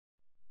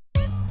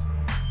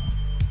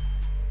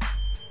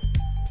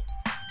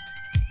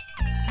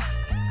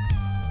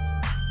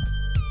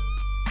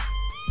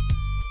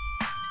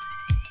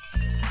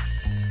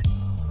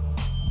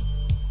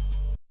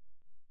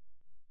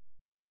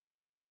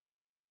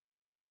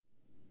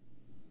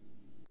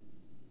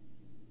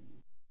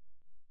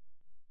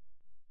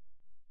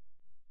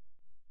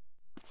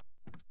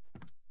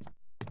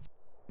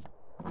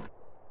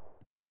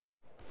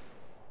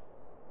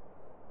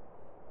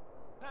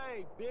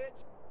bitch.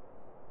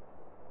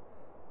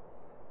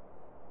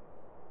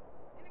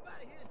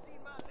 Anybody here seen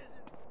my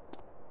lizard?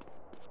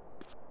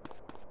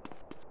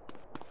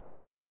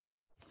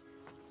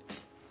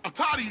 I'm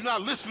tired of you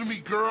not listening to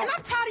me, girl. And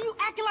I'm tired of you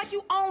acting like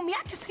you own me.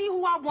 I can see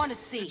who I want to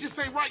see. It just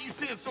ain't right you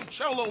seeing some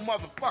cholo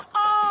motherfucker.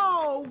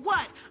 Oh,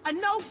 what? A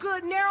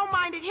no-good,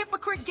 narrow-minded,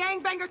 hypocrite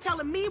gangbanger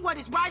telling me what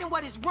is right and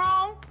what is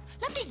wrong?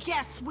 Let me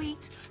guess,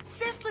 sweet.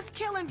 Senseless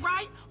killing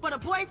right, but a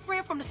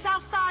boyfriend from the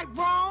South Side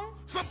wrong?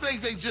 Some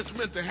things ain't just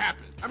meant to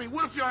happen. I mean,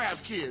 what if y'all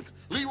have kids?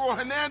 Leroy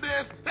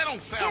Hernandez? That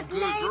don't sound good,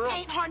 girl. His name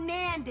ain't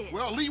Hernandez.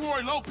 Well,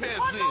 Leroy Lopez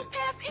or then.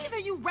 Lopez either,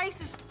 you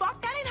racist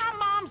fuck. That ain't how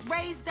moms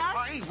raised us.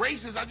 I ain't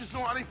racist. I just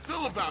know how they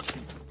feel about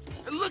you.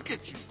 And look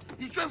at you.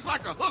 You dress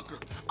like a hooker.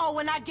 Oh,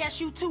 and I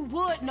guess you two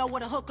would know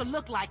what a hooker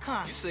look like,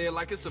 huh? You say it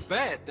like it's a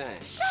bad thing.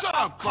 Shut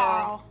up,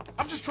 Carl.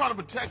 I'm just trying to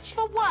protect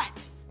you. For what?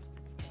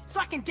 So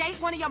I can date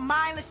one of your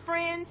mindless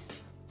friends?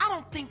 I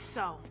don't think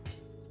so.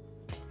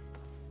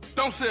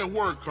 Don't say a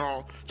word,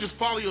 Carl. Just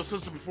follow your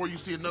sister before you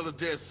see another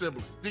dead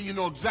sibling. Then you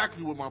know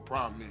exactly what my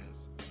problem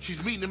is.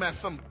 She's meeting him at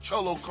some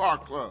cholo car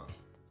club.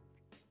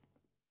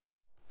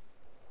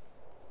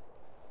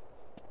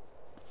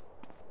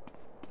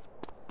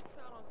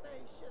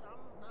 Shit,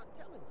 I'm not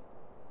telling you.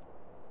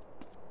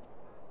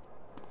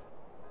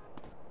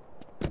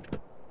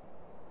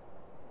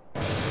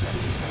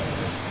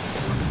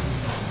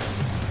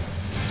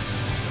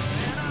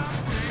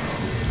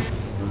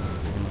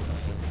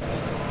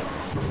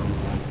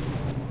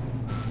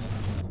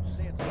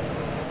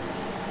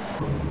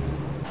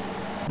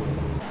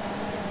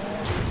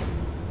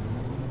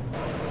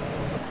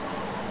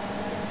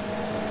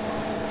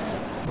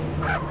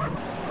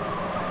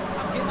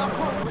 I'm getting my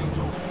front range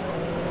on.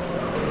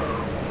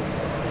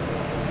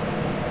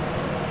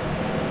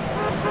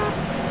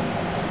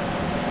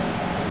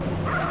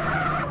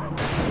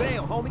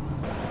 Damn, homie.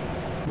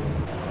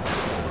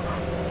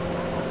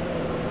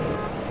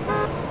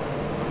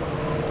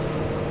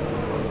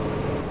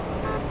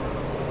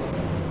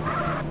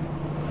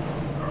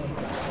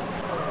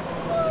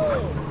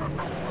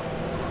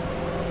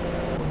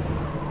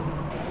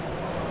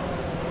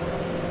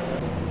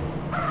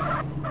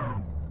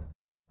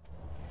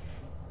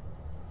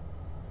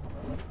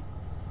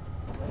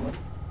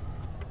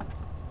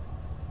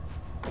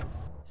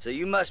 So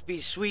you must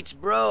be Sweet's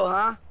bro,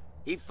 huh?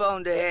 He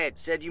phoned ahead,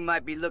 said you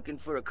might be looking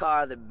for a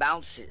car that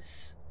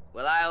bounces.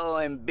 Well, I owe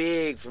him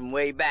big from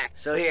way back,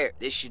 so here,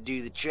 this should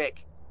do the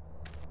trick.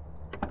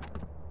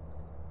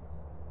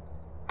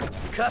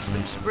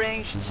 Custom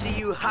Spring should see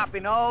you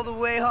hopping all the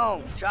way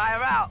home. Try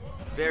her out.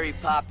 Very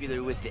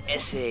popular with the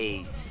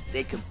essays.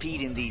 They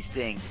compete in these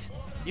things.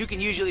 You can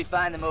usually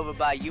find them over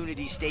by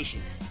Unity Station.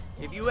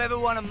 If you ever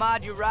want to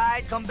mod your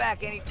ride, come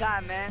back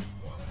anytime, man.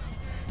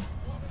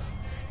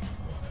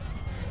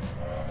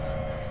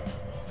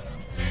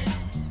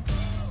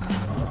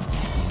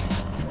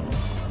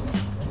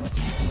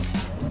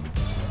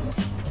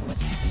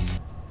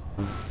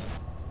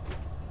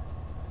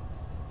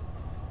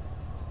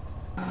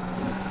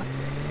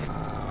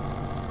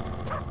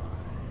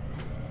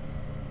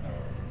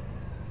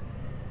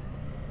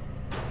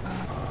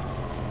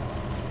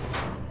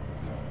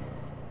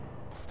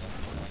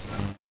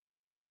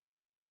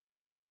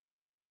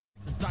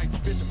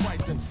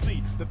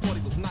 MC that thought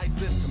he was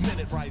nice into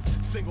minute rights.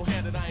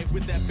 Single-handed, I ain't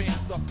with that band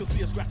stuff. Cause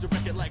see, I scratch a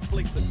record like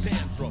flakes of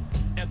dandruff.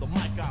 And the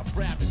mic I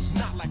ravage,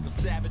 not like a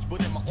savage, but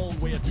in my own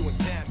way of doing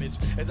damage.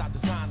 As I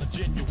design a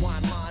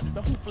genuine line.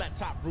 Now who flat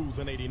top rules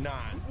in '89?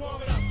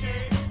 Warm it up,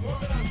 gang.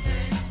 Warm it up,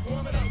 gang.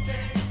 Warm it up,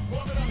 gang.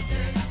 Warm it up,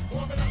 gang.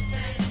 Warm it up,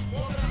 gang.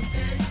 Warm it up,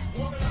 gang.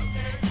 Warm it up,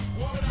 gang.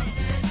 Warm it up,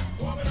 gang.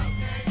 Warm it up,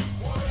 gang.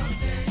 Warm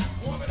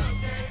it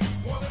up, gang.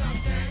 Warm it up, gang. Warm it up,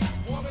 gang.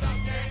 Warm it up,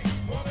 gang.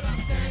 Warm it up,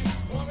 gang.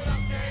 Warm it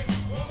up, gang.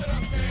 Warm it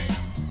up, gang.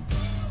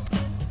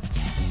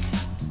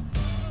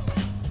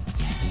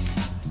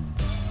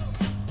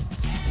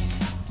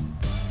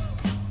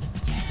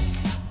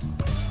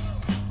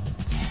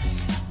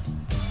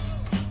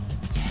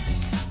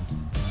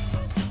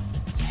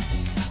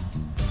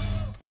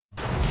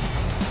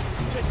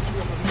 Take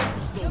you on an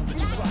episode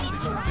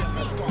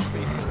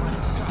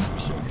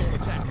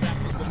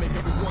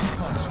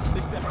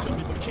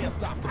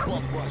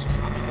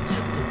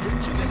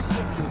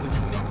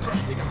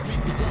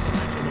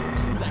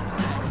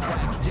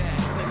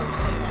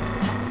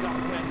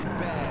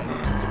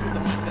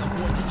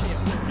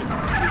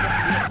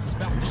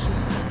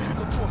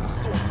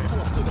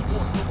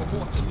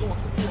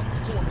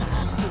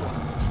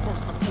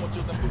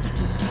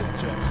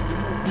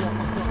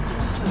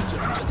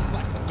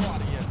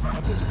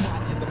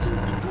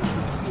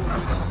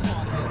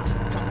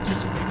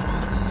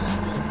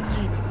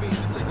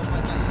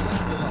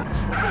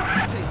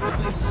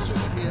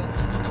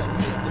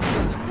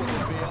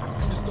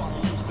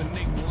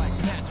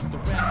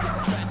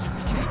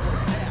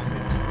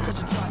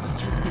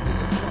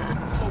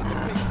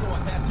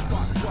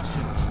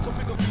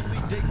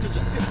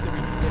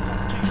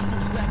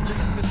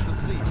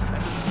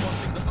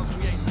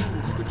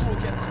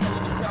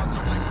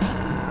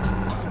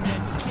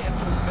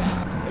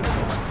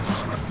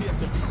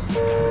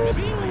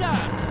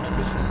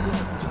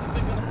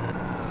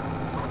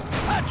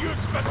You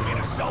expect me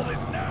to sell this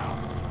now?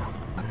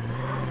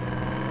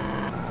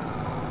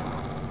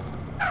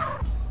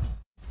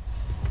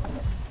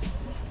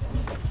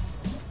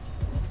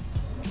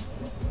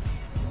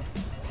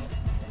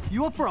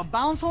 You up for a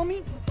bounce,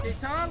 homie? Hey,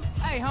 Tom?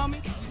 Hey,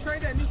 homie. You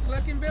tried that new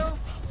collecting bill?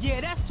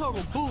 Yeah, that's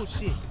total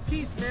bullshit.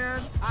 Peace,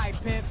 man.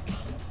 Aight, pimp.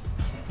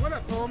 What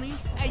up, homie?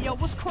 Hey, yo,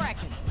 what's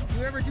cracking?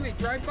 You ever do a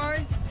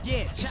drive-by?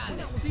 Yeah,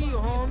 Charlie. See you,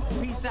 Holmes.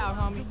 Peace out,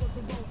 homie.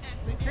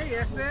 Hey,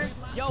 SS.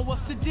 Yo,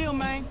 what's the deal,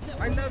 man?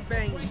 I love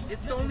banging.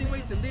 It's the only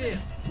way to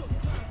live.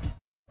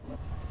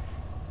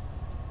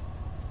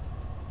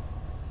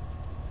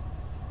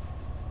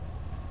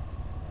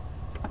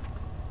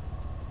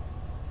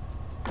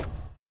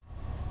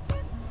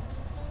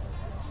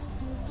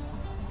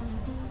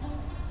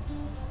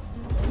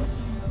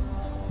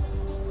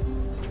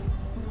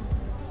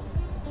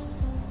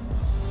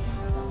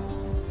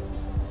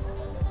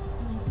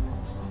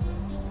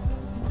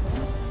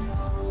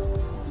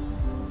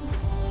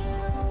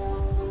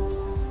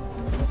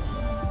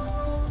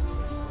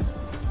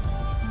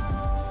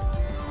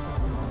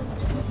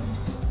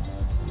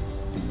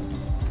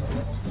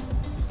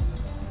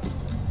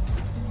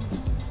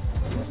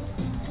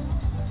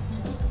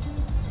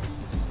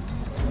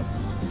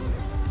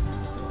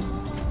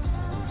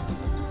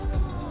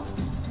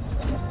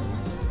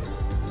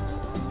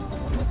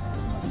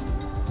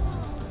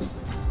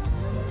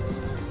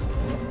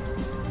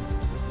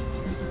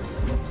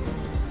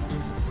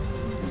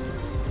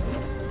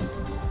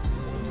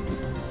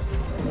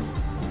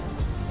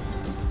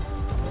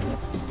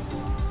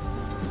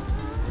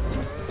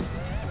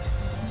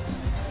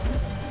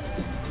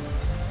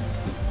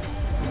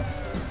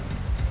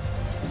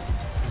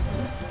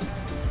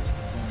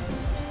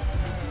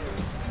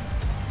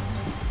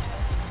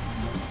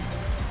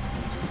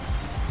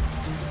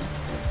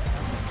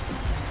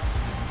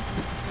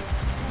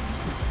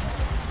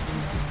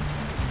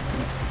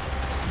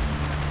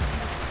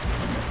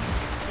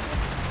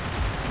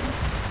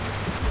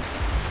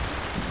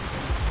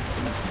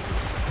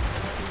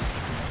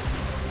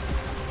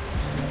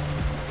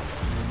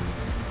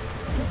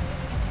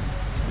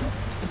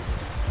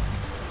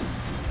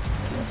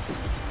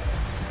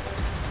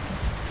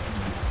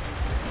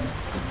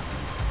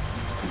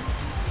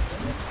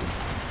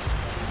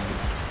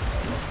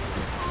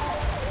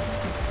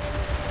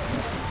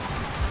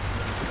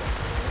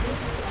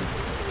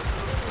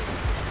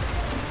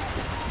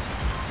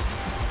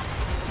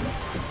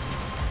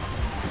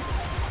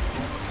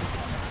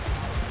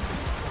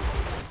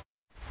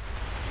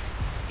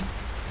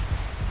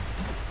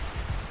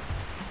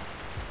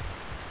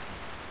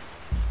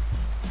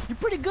 You're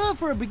pretty good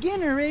for a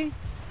beginner, eh?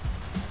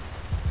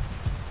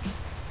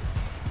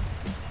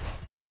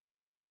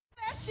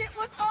 That shit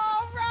was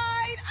all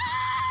right.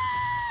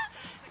 Ah!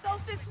 So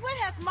since when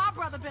has my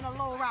brother been a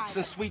low rider?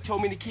 Since Sweet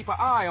told me to keep an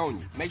eye on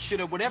you. Make sure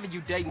that whatever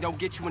you dating don't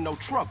get you in no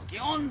trouble. ¿Qué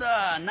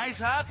onda? Nice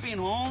hopping,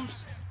 Holmes.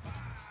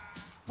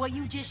 Well,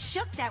 you just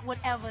shook that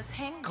whatever's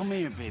hand. Come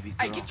here, baby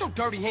girl. Hey, get your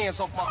dirty hands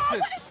off my Oh, sister.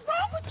 what is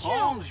wrong with you?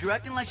 Holmes, you're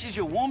acting like she's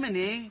your woman,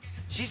 eh?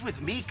 She's with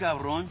me,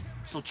 cabron.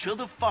 So chill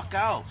the fuck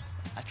out.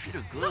 I treat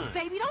her good. Look,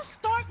 baby, don't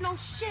start no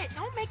shit.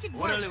 Don't make it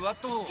worse. Órale,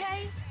 vato.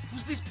 Okay?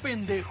 Who's this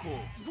pendejo?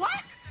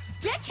 What?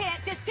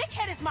 Dickhead? This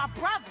dickhead is my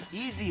brother.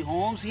 Easy,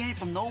 Holmes. He ain't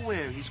from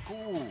nowhere. He's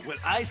cool. Well,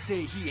 I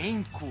say he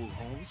ain't cool,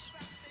 Holmes.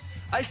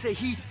 I say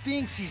he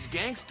thinks he's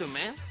gangster,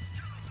 man.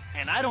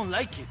 And I don't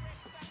like it.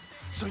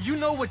 So you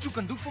know what you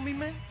can do for me,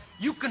 man?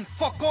 You can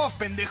fuck off,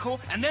 pendejo,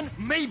 and then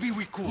maybe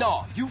we cool.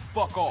 No, you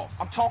fuck off.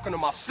 I'm talking to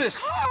my sister.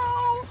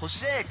 Carl!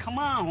 Jose, come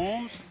on,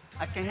 Holmes.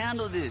 I can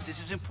handle this.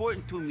 This is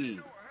important to me.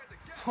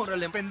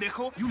 Órale,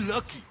 pendejo, you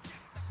lucky.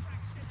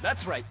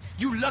 That's right,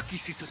 you lucky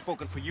Cesar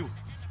spoken for you.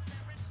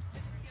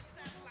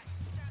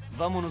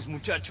 Vámonos,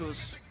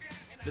 muchachos.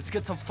 Let's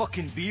get some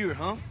fucking beer,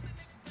 huh?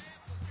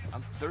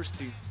 I'm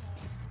thirsty.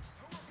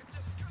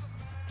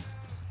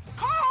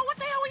 Carl, what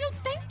the hell were you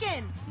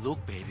thinking?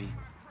 Look, baby.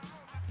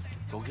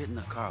 Go get in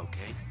the car,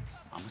 okay?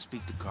 I'm gonna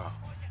speak to Carl.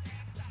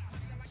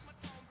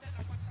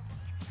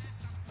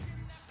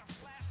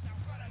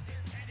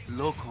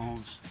 Look,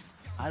 Holmes.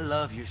 I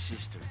love your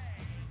sister.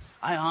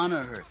 I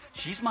honor her.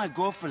 She's my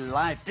girl for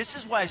life. This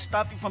is why I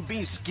stopped you from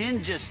being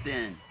skinned just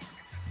then.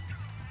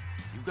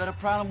 You got a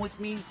problem with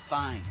me?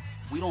 Fine.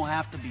 We don't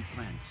have to be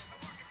friends.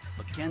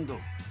 But Kendo,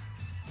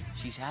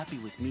 she's happy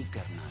with me,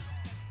 carnal.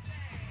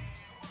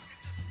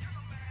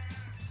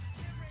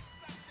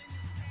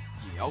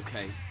 Yeah,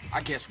 okay.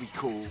 I guess we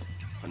cool.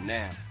 For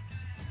now.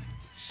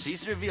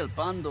 Cesar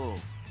Vialpando.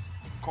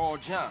 Carl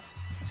Johnson.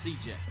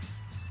 CJ.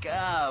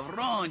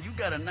 Cabron, you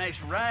got a nice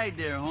ride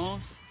there,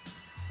 Holmes.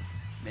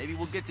 Maybe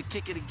we'll get to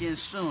kick it again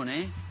soon,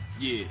 eh?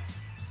 Yeah.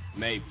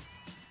 Maybe.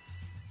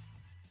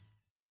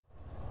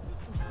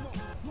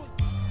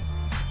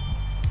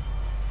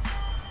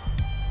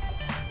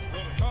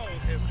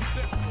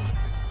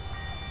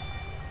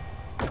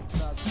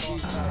 That's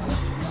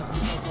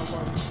because my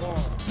word is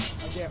born.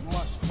 I get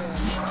much fan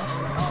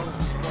and I always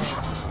respond.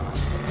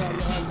 So tell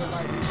your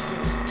underwriting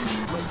too.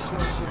 Make sure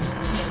she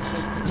gets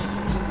attention.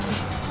 Mr. Google,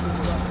 who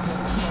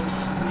represents the clothes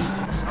you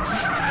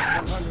need.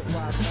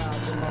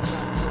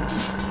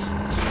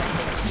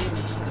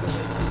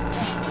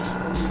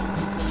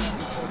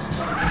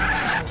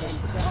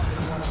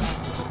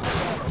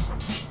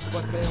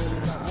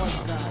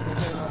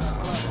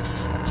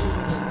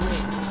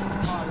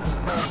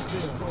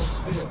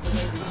 still. The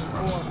ladies is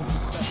more than the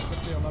sex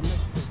appeal. A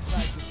mystic,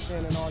 psychic,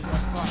 standing all your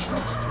parts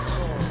and touch your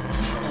soul.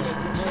 And make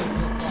your brain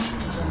feel pop.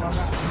 Then my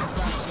raps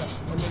attract you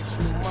and makes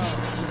you mine.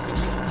 We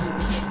submit to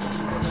the gift to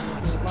the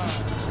lyrical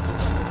lines. So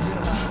suckers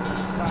realize that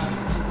the size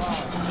is too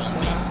large.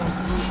 When I come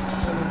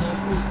through, only more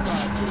blue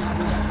stars. Blues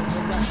me like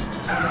the rap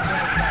on the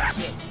dance that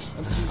tip.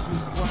 MC's who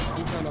front,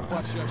 we gonna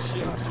bust your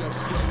shit, bust your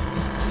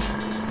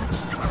shit.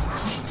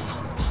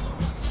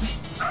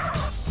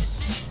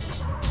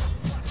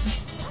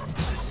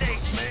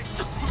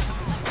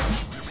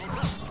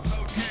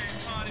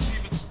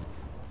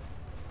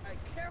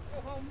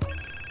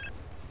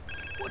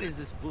 What is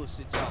this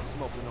bullshit y'all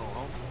smoking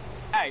on,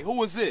 homie? Hey,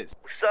 who is this?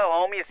 What's up,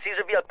 homie? It's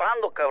Cesar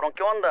Vialpando, cabrón.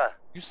 ¿Qué onda?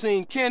 You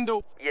seen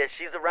Kendall? Yeah,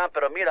 she's around,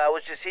 pero mira, I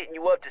was just hitting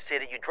you up to say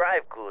that you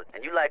drive good.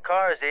 And you like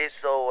cars, eh?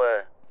 So,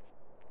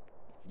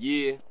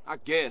 Yeah, I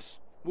guess.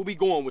 Where we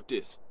going with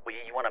this? well,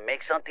 you wanna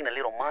make something, a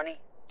little money?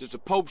 Does the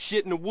Pope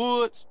shit in the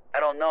woods? I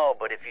don't know,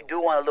 but if you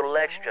do want a little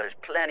extra, there's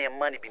plenty of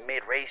money to be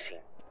made racing.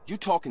 You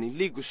talking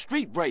illegal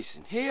street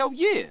racing? Hell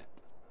yeah.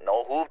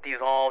 No hoopties,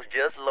 homes,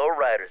 just low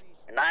riders.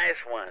 Nice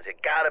ones.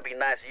 It gotta be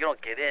nice so you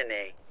don't get in,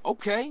 eh?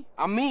 Okay,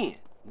 I'm in.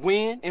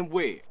 When and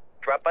where?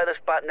 Drop by the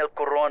spot in El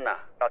Corona.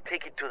 I'll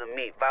take you to the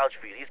meet. Vouch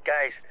for you. These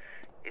guys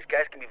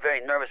can be very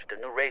nervous with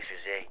the new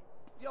racers, eh?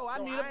 Yo, I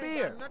need a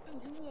beer. Nothing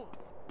you want.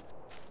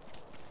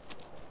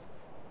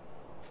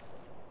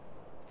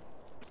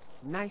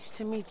 Nice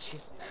to meet you.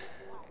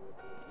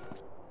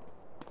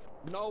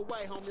 No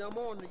way, homie. I'm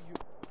on to you.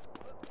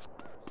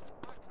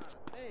 My kind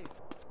of thing.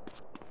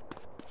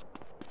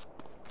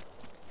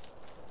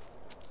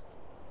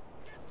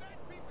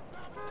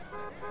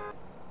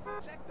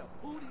 Check the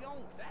booty on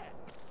that.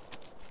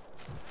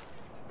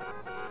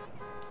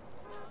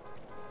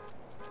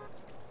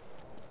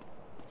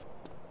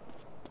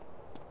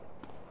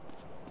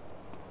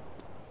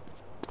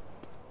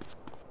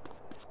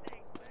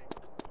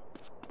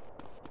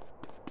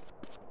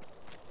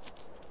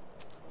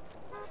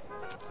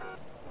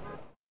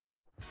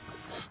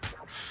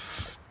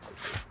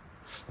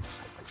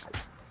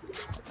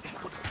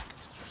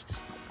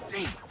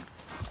 Damn.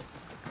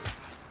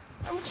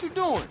 Hey, what you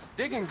doing?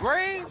 Digging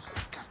graves?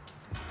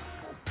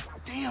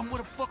 Damn, where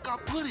the fuck I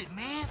put it,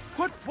 man?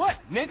 Put what,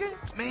 nigga?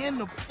 Man,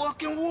 the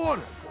fucking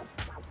water.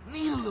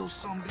 Need a little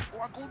something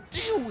before I go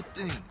deal with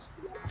things.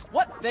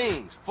 What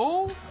things,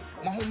 fool?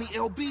 My homie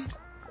LB,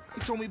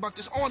 he told me about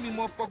this army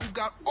motherfucker who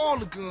got all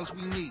the guns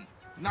we need.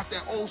 Not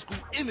that old school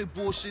Emmett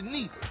bullshit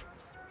neither.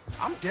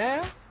 I'm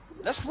down.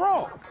 Let's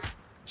roll.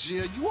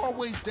 Jill, you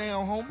always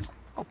down, homie.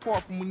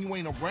 Apart from when you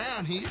ain't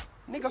around here.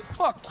 Nigga,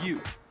 fuck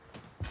you.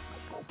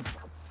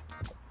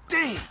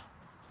 Damn!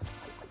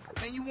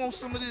 Man, you want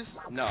some of this?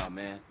 Nah,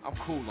 man. I'm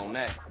cool on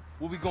that.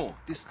 Where we going?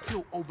 This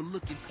tilt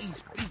overlooking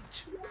East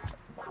Beach.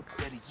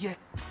 Better yet,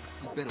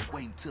 you better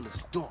wait until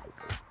it's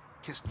dark.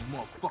 Catch the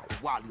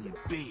motherfucker while he in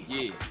bed.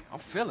 Yeah, I'm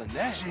feeling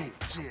that.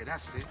 Yeah,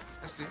 that's it.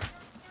 That's it.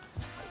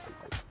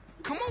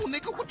 Come on,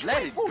 nigga. What you Let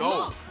waiting it for? go.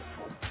 Look.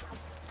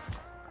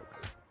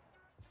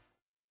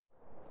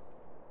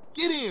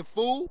 Get in,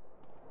 fool.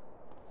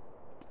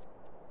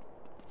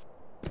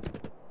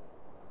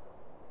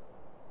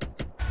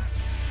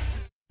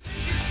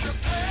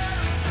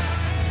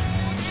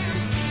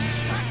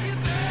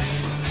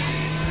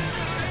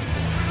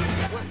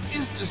 What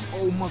is this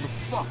old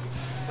motherfucker?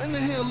 When the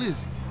hell is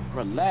he?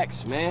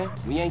 Relax, man.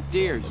 We ain't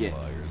there yet.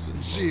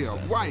 Yeah,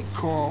 right,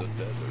 Carl.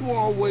 You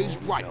always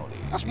right.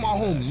 That's my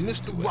homie,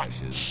 Mr. Right.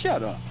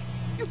 Shut up.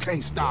 You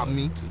can't stop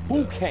me.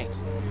 Who can't?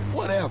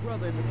 Whatever.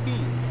 Brother in the key.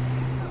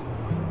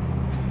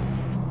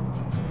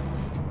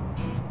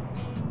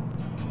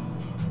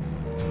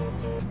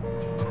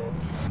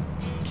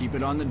 Keep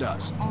it on the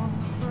dust.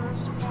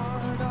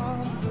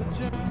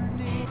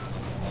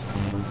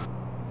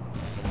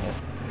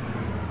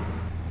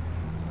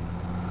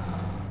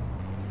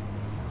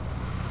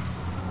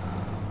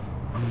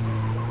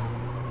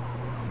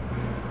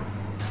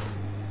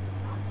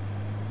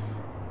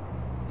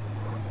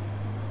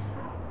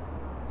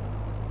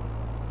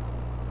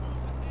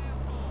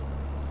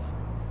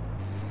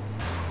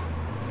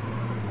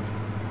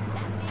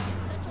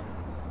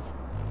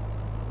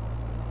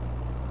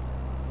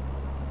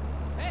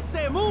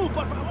 Ese move,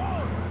 por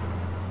favor.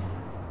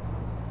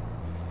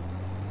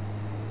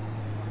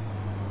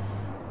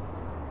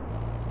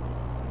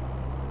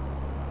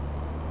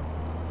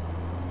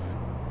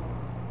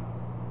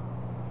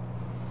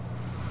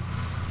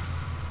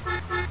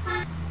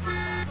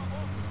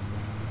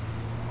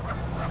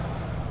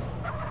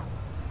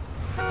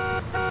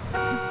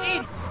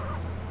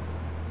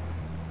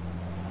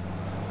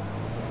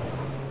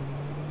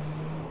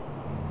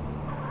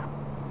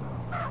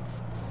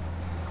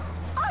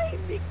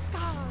 Idiot.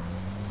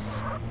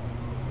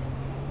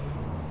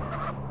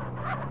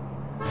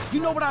 You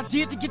know what I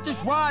did to get this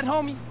ride,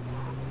 homie?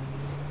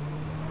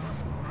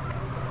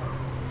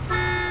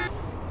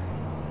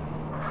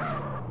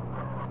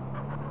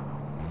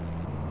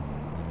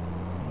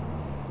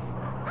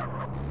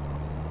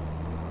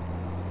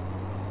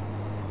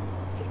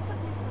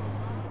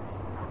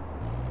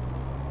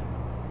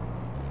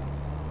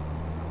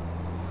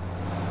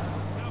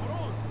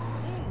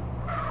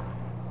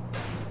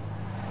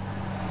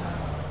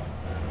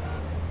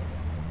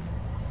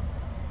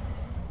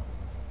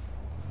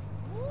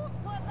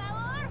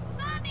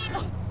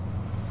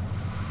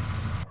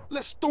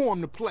 Let's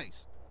storm the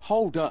place.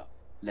 Hold up.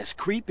 Let's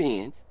creep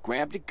in,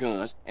 grab the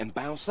guns, and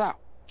bounce out.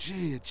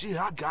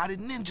 Yeah, I got it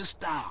ninja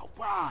style.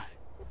 Right.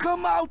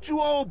 Come out,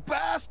 you old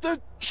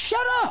bastard.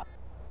 Shut up!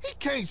 He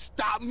can't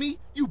stop me,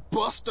 you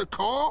buster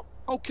Carl.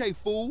 Okay,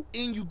 fool,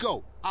 in you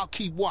go. I'll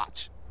keep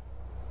watch.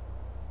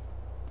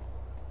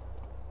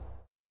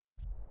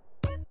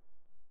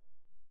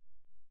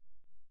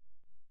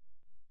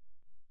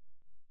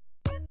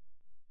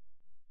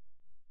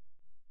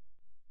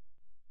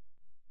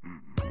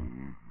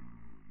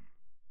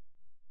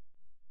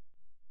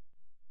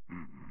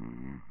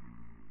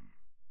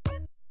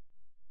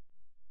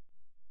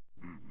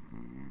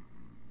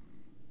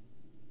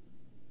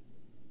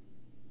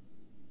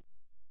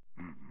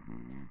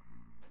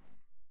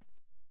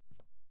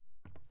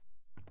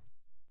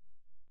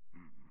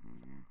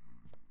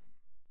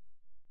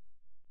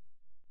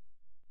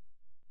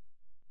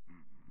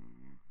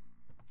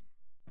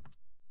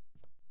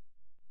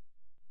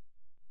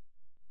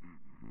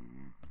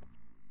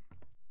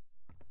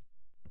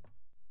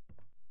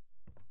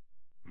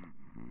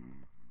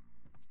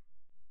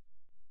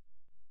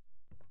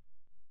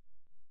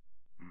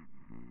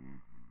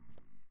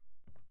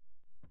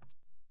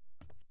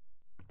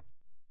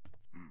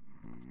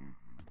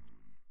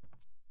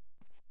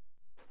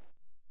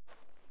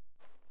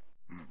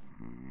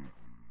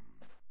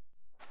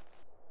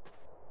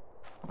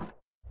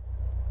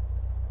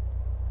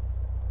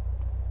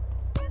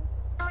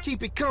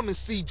 Keep it coming,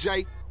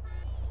 CJ.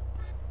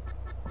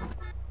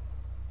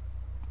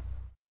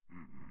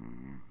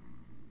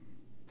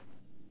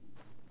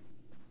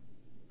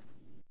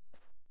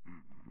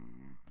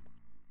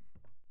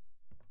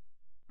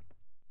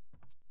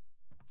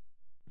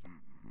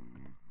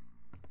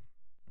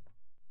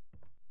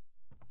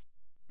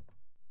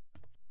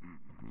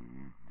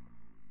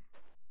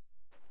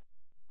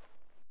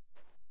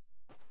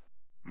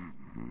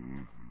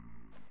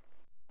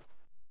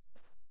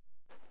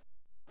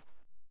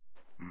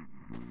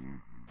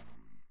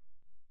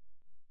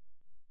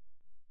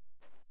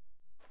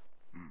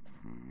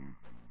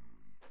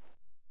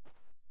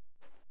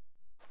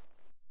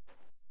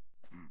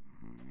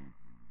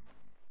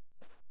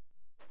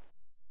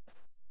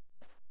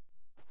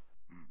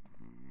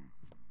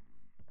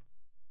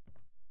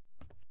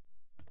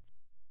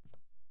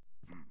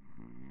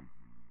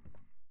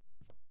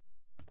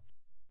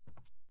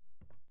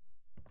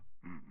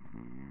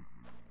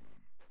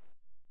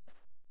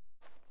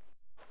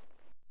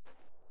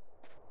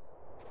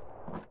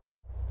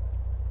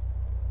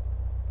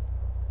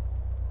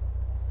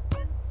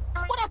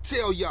 What I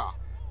tell y'all?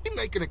 He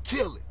making a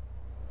killing.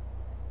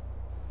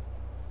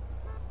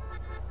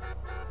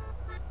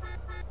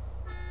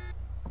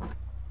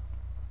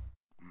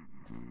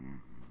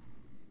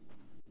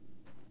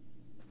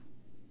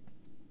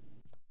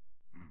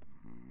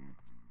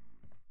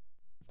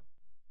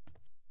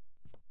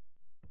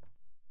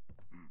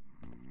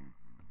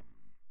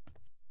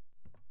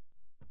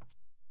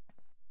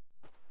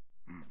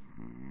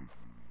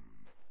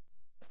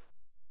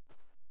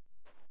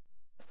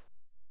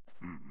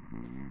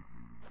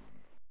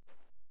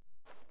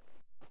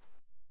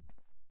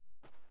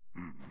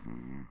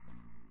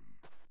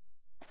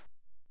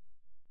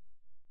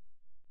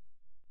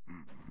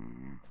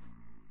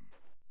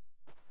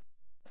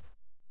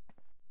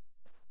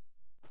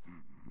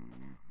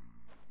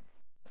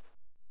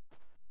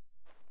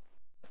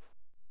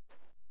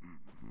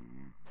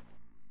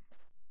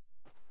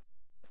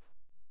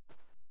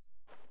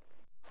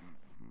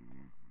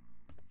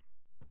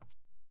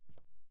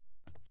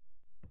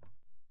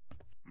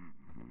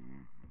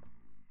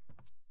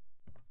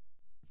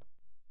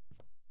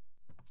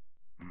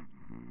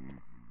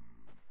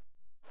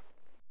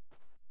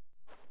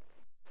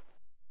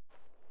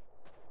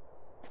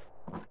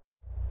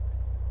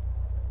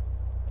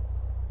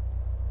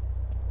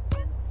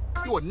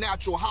 You a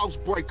natural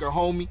housebreaker,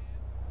 homie.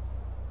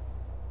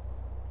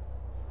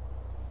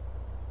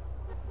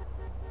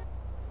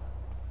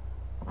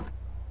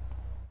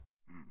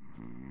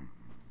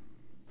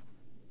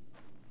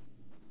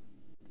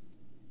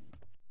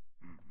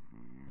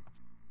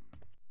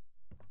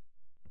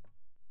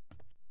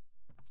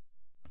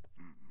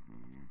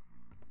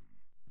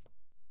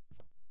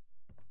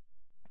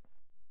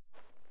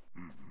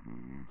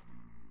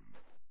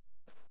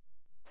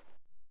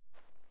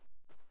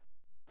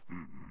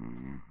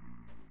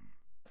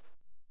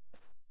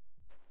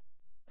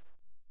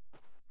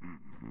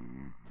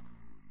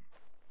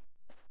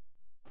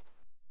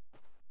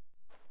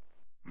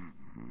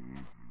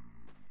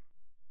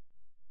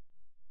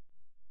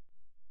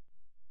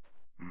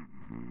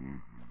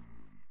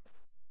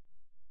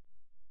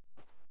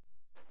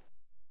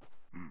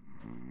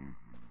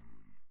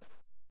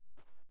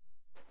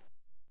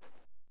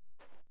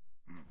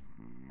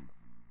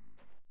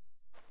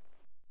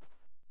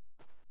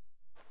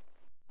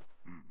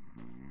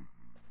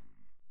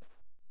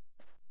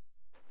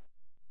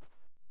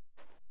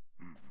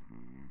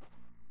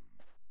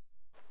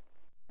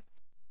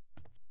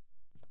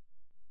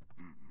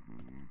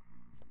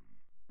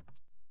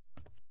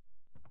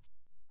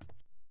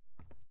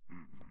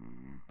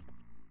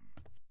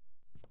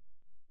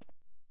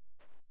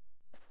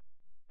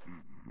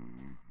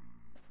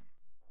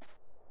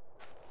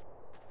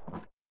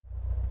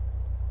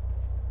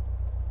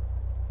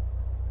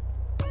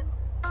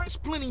 There's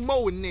plenty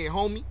more in there,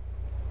 homie.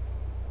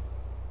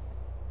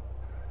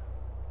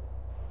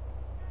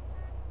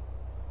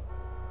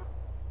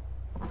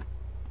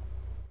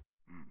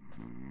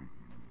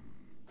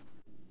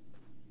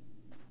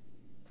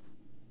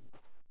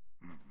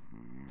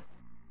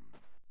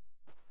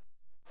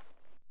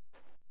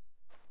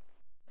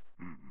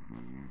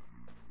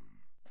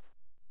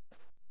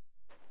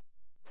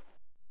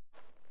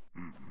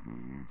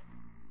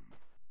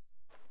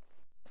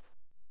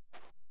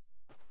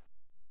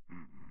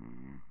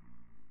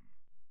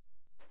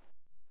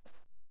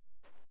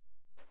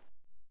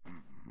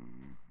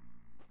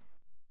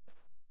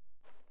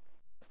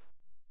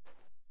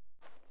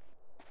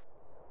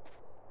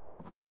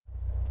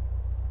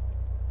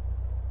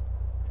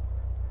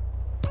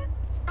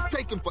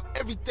 Taking for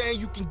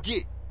everything you can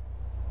get.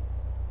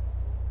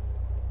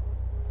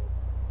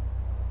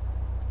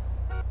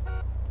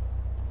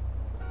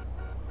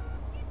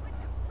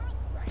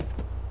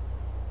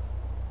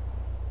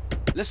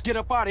 Let's get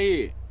up out of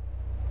here.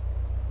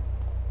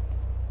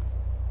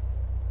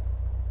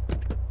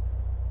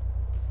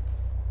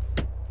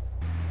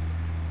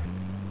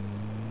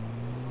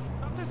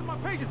 Stop testing my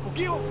patience,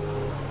 Bugio.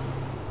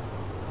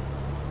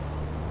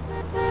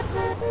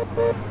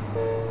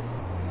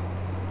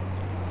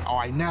 All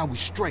right, now we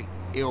straight.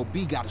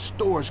 LB got a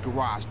storage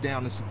garage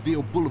down in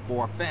Seville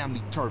Boulevard,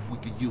 family turf we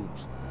could use.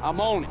 I'm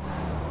on it.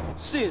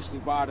 Seriously,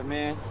 Ryder,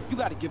 man, you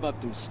gotta give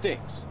up them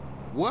sticks.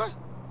 What?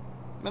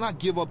 Man, I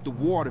give up the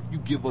water if you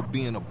give up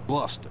being a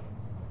buster.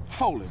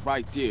 Hold it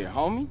right there,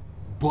 homie.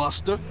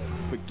 Buster?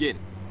 Forget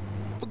it.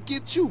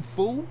 Forget you,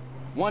 fool.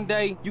 One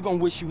day, you gonna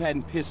wish you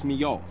hadn't pissed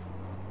me off.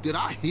 Did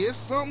I hear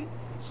something?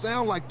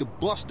 Sound like the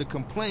buster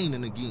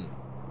complaining again.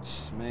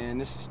 Man,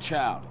 this is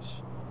childish.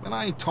 Man,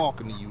 I ain't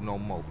talking to you no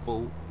more,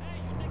 fool.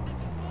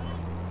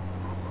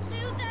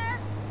 Loser!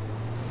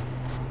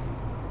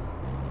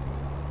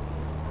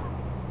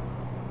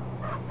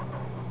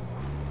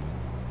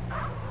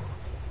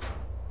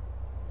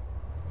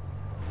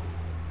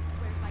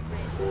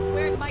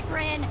 Where's my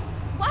grin?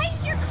 Why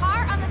is your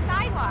car on the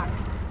sidewalk?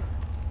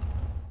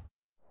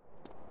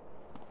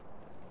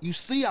 You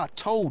see, I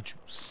told you.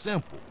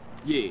 Simple.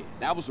 Yeah,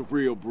 that was a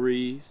real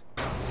breeze.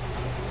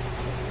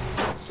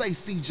 Say,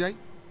 CJ, you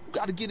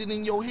gotta get it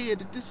in your head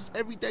that this is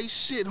everyday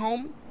shit,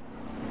 homie.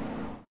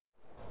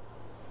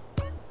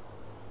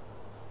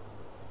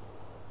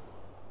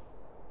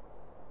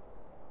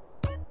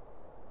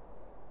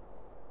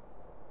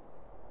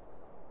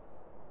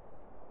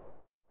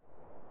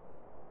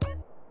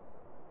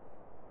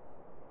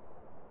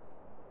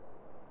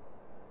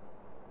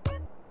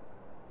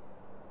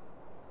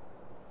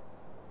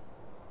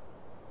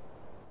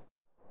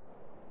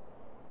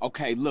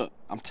 Okay, look,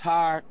 I'm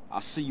tired.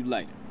 I'll see you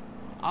later.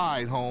 All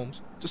right,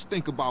 Holmes. Just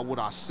think about what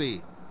I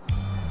said.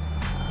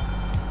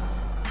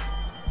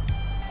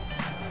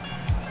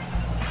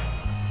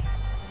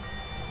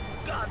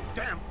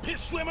 Goddamn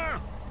piss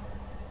swimmer!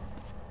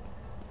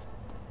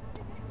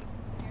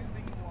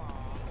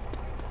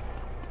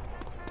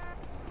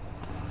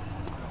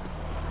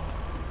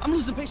 I'm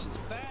losing patience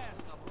fast.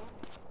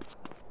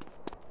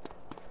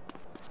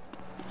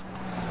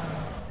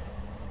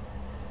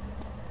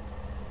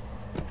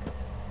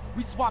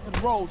 We swapping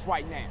roles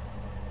right now.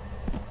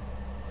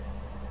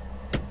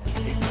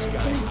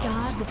 Thank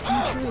God the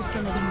future is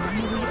gonna be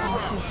really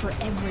awful for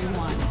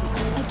everyone.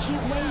 I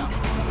can't wait.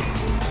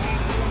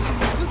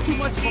 You're too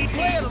much of a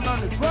player to learn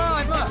to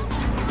drive, huh?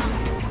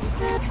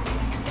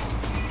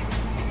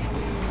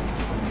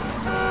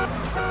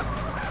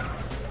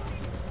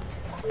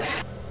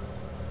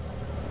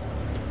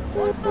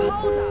 What's the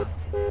holdup?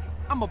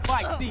 I'm a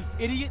bike thief,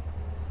 idiot.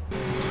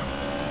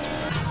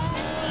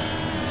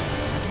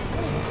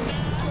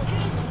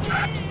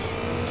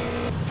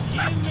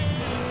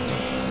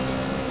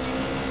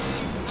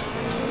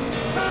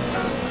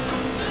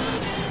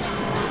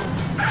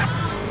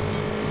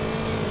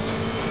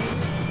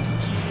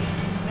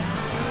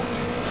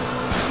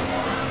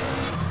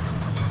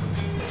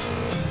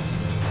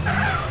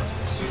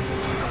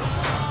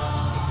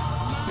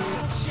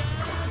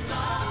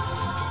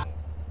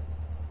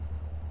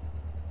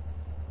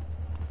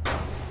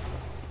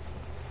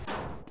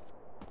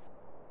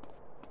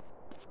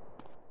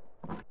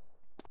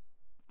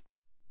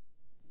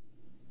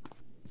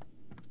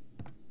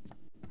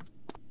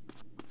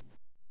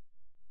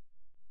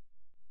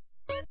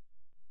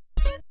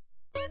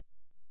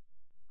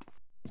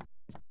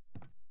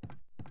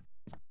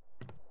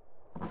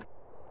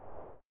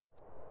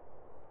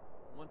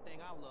 One thing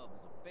I love is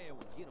a fair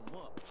one. Get 'em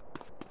up.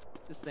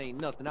 This ain't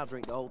nothing. I'll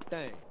drink the whole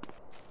thing.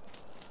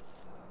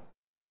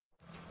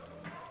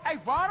 Hey,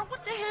 Ryder,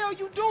 what the hell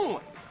you doing?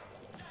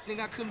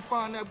 Think I couldn't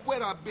find that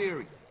wet I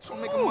buried, so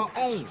I'm making my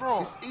own.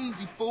 Strong. It's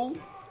easy, fool.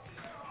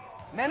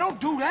 Man, don't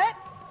do that.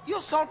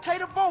 You'll saute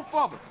the both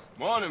of us.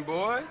 Morning,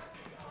 boys.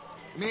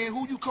 Man,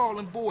 who you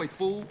calling boy,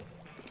 fool?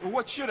 Well,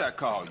 what should I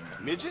call you,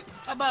 midget?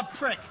 How about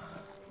prick?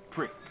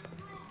 Prick.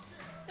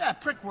 Yeah,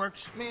 prick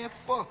works. Man,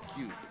 fuck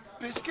you.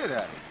 Bitch, get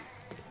out of here.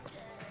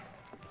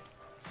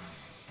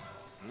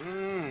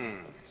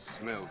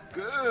 Smells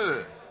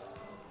good.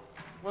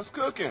 What's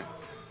cooking?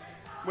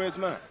 Where's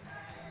mine?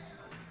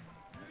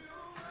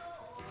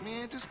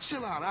 Man, just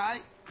chill out, all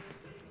right?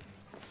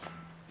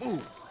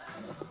 Move.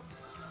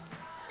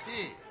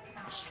 Yeah,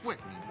 sweat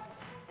me.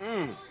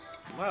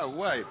 My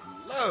wife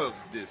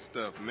loves this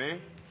stuff,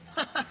 man.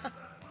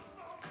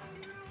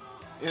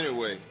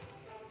 Anyway,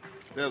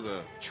 there's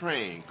a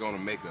train gonna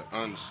make an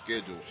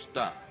unscheduled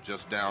stop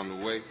just down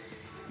the way.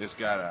 It's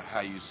got a,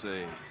 how you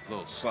say,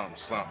 little something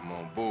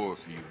on board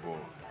for you boys.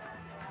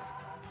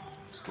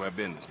 Square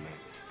business, man.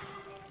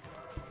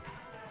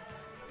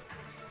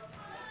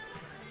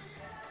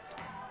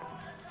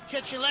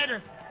 Catch you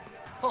later,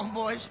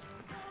 homeboys.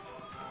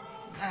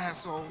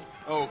 Asshole.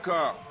 Oh,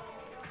 Carl,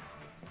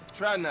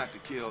 try not to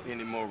kill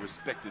any more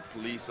respected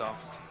police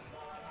officers.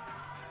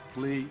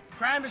 Please.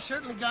 Crime has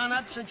certainly gone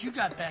up since you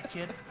got back,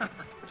 kid.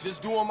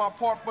 Just doing my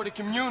part for the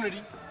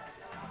community.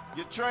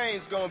 Your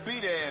train's gonna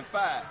be there in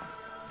 5.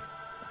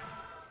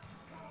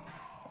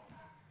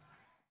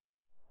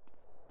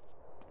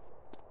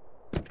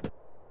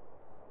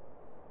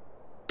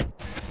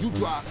 You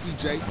drive,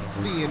 CJ,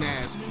 seeing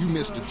as you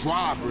missed the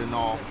driver and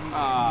all.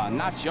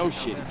 Not your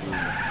shit, dude.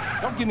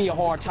 Don't give me a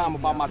hard time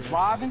about my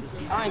driving.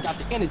 I ain't got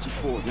the energy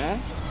for it,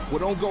 man. Well,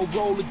 don't go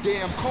roll the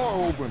damn car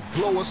over and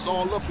blow us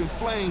all up in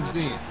flames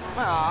then.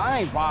 Nah,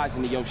 I ain't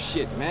rising to your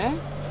shit, man.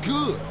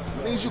 Good.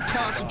 Means you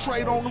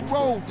concentrate on the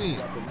road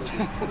then.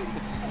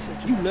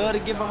 You love to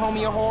give a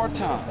homie a hard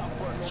time.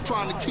 Just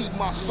trying to keep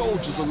my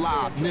soldiers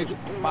alive, nigga.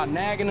 By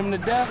nagging them to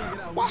death?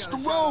 Watch the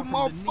road,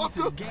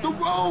 motherfucker. The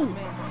road.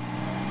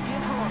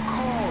 Give her a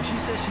call. She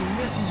said she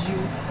misses you,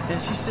 and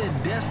she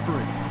said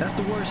desperate. That's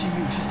the word she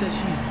used. She said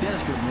she's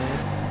desperate,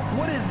 man.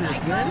 What is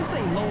this, man? This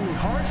ain't Lonely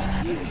Hearts.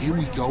 Here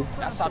we go.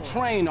 That's our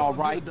train, all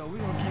right. We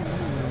gonna keep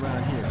moving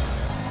around here.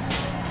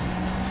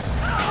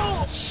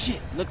 Oh,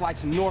 shit. Look like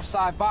some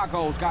Northside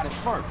Vagos got it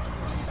first.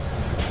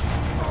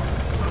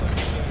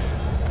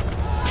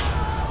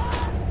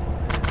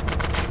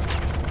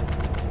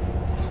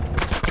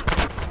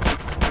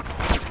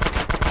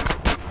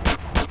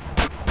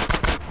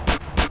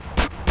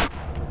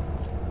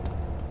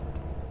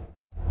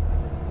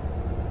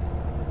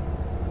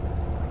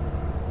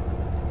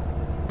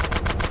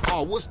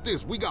 Oh, what's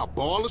this? We got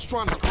ballers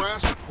trying to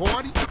crash the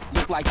party?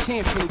 Look like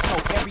Tenpenny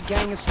told every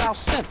gang in South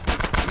Central.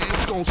 Man,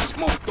 we gonna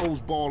smoke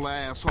those baller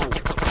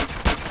assholes.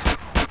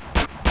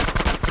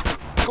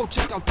 Go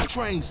check out the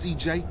train,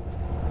 CJ.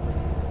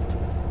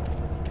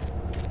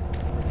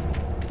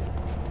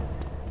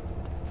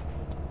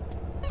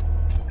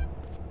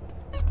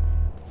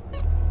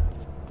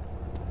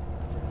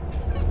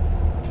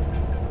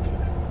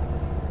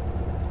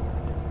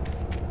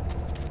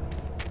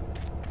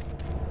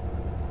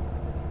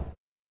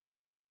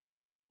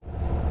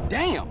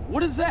 Damn,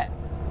 what is that?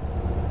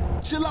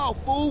 Chill out,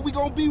 fool. We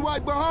gonna be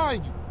right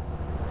behind you.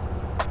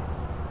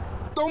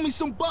 Throw me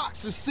some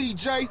boxes,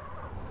 CJ.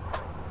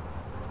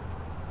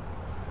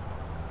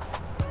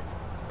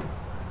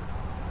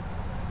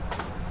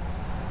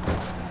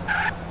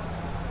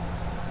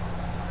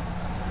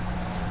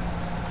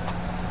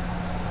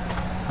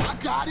 I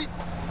got it.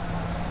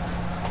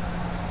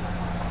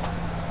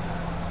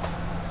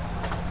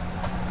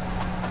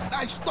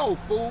 Nice throw,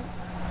 fool.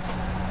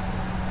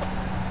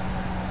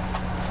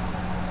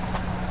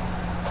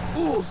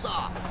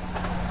 Bullseye.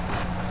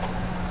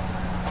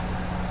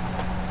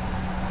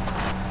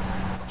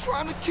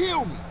 Trying to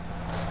kill me.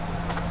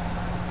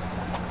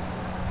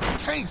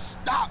 Can't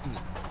stop me.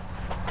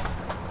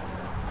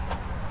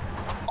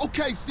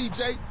 Okay,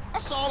 CJ,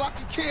 that's all I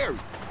can carry.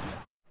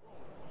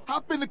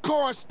 Hop in the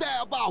car and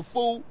stab out,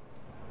 fool.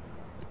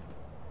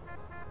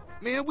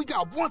 Man, we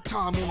got one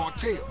time on our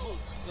tail.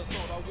 I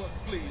thought I was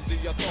sleazy,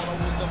 I thought I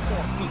was a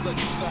punk, cause I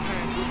used to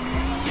hang with me.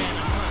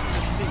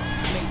 Animosity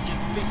made you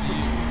speak what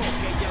you spoke,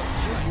 hey yo,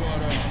 Trey.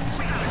 What up?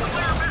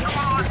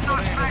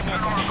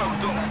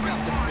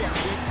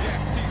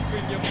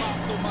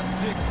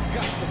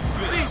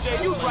 DJ,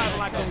 you driving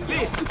like a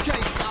bitch. You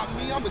can't stop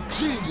me, I'm a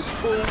genius,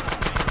 fool.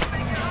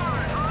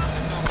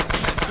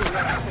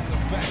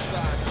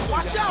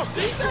 Watch out,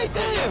 CJ,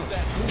 damn.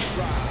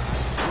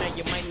 Now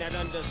you might not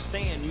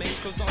understand me,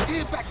 cause I'm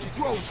Get back to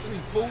Grove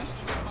Street, fool.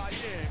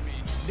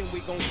 then we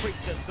gon' creep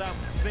to South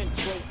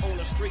Central on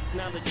a street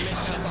knowledge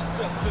mission. As I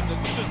steps in the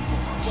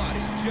temple,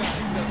 spotty got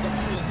him as I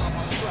pulls out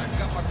my strap,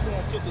 got my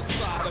chrome to the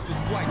side of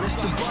his right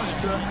Mr. side.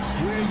 Buster,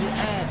 where you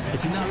at?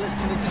 If you're not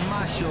listening to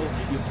my show,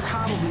 you're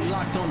probably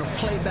locked on the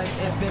Playback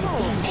FM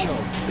Boom Show.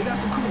 They got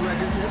some cool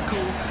records, it's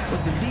cool, but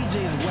the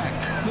DJ is whack.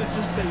 Let's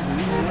just face it,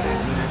 he's whack,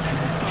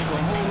 man. Talks a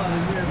whole lot of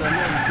weird on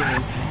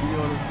everything, you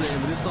know what I'm saying?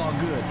 But it's all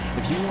good.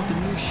 If you want the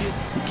new shit,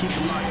 you keep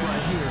it locked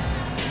right here.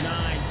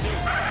 9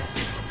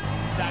 Dukes,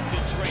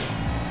 Dr. Dre,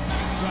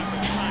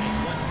 dropping chronic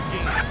once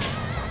again.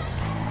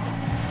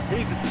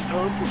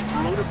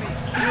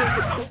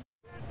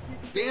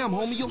 Damn,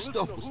 homie, your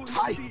stuff was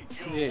tight.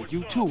 Yeah,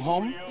 you too,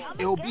 homie.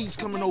 LB's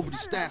coming over to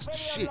stash the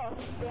shit.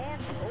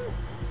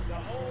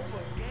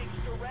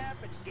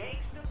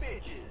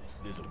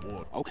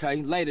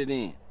 Okay, later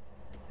then.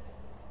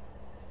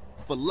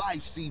 For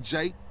life,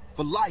 CJ.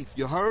 For life,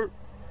 you heard?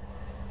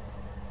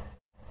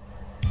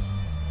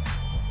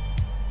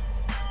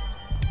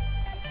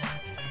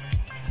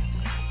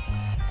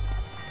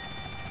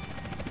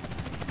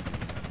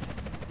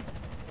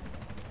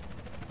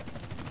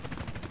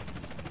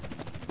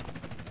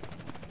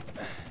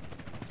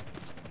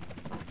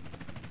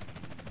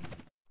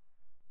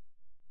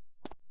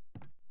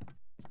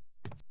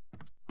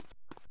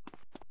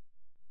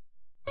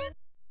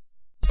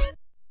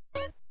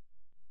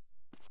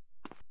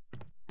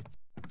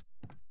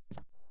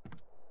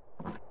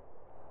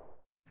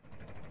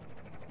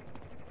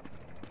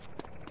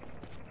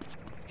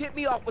 Hit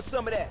me off with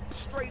some of that,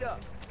 straight up.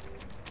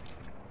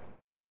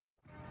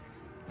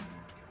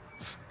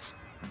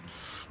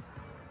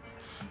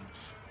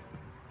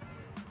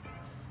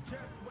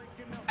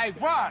 Hey,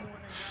 Rod!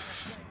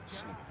 This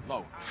nigga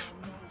low.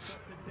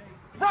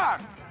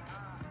 Rod!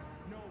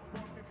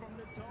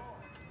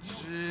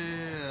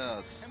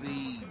 Yeah,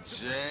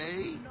 CJ.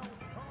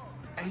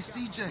 Hey,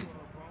 CJ,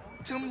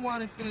 tell me why I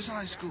didn't finish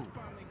high school.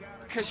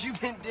 Cause you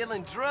been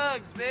dealing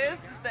drugs, man,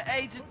 since the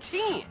age of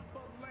 10.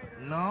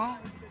 No,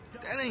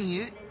 that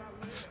ain't it.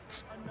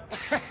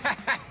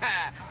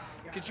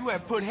 Cause you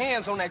had put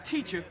hands on that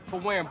teacher for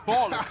wearing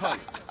baller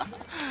colors.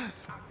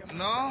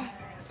 No,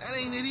 that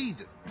ain't it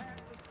either.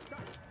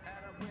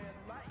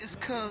 It's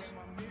cause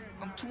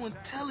I'm too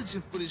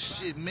intelligent for this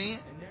shit, man.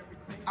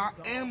 I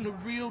am the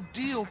real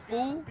deal,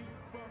 fool.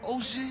 Oh,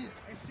 shit.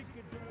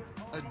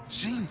 A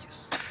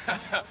genius.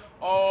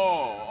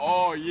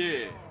 Oh,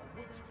 yeah.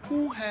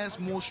 Who has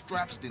more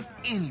straps than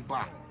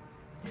anybody?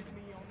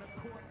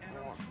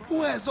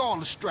 Who has all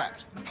the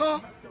straps, huh?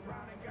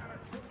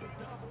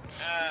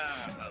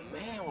 A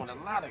man with a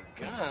lot of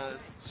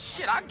guns.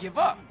 Shit, I give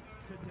up.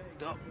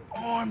 The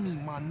army,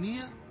 my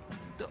nigga.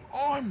 The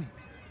army.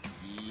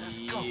 Let's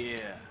go.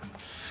 Yeah.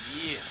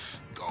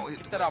 Go hit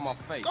Get the that out my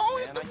face, Go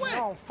man. hit the Like, way. I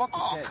don't fuck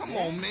with Oh, that, come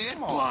man. on, man.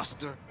 Come on.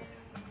 Buster.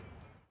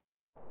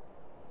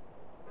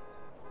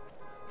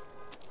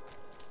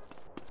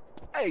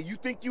 Hey, you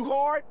think you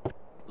hard?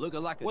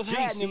 Looking like a What's G,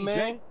 happening, CJ?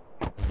 man?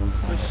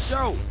 For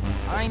sure.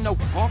 I ain't no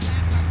punk.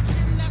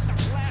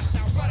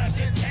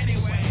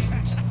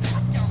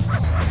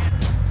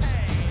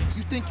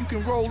 You think you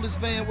can roll this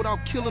van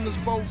without killing us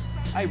both?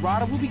 Hey,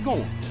 Ryder, where we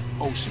going?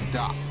 Ocean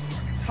docks.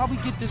 How we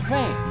get this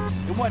van?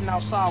 It wasn't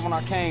outside when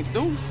I came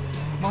through.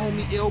 My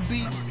homie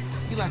LB,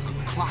 he like a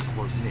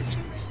clockwork ninja.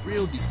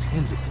 Real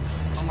dependable.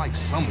 Unlike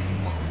some of you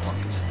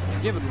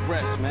motherfuckers. Give it a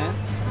rest, man.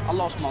 I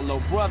lost my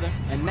little brother,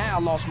 and now I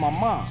lost my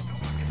mom.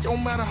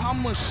 Don't matter how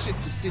much shit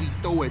the city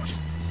throw at you.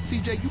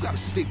 CJ, you gotta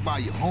stick by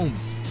your homies.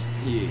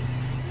 Yeah.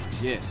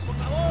 Yes.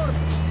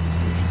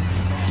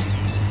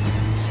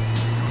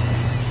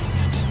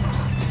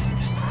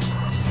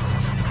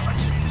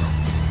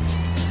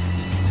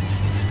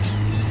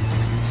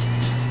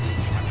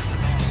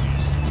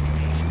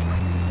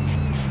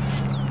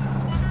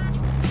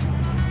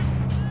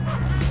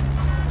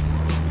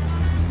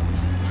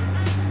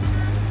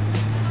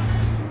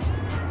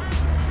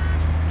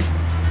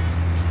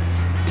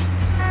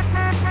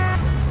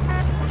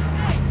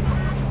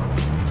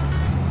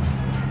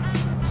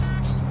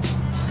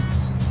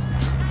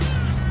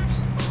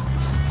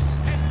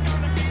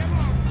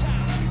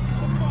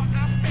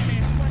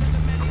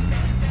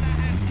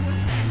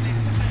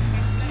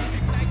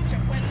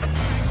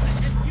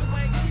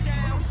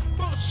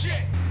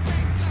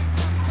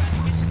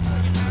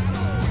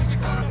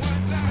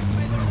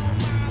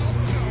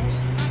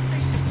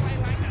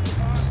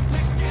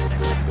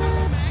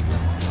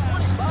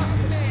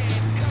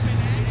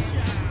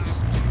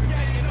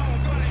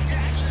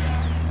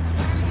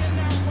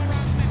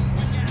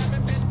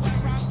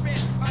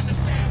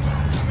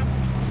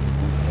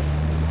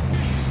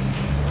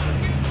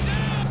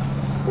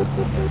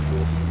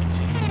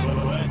 But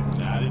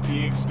not at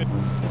the expense.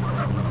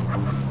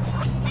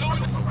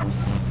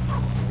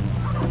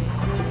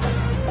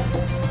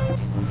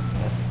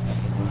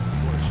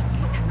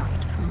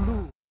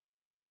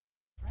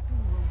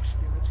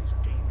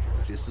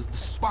 This is the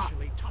spot.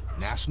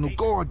 National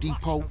Guard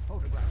Depot.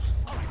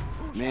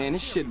 Man,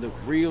 this shit look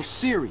real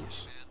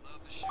serious.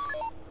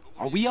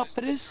 Are we up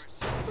for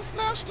this? It's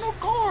National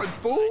Guard,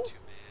 fool.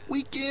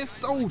 Weekend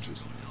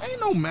soldiers.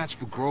 Ain't no match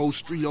for Grove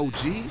Street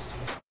OGs.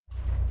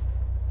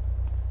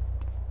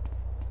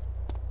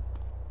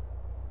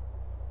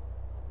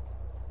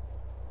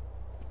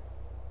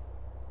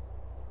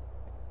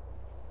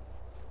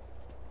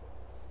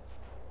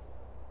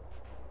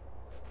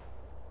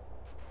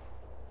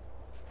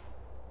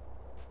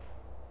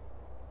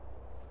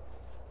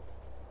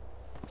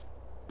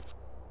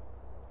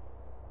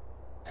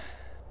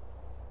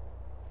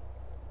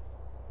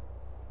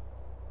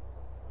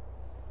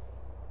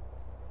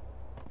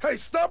 Hey,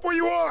 stop where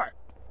you are!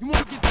 You want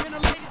to get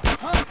ventilated,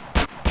 huh?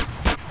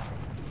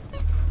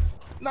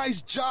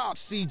 Nice job,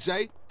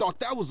 CJ. Thought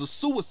that was a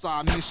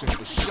suicide mission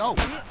for sure.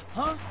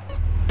 Huh?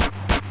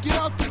 Get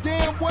out the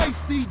damn way,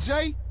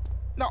 CJ.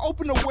 Now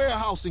open the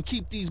warehouse and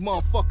keep these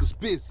motherfuckers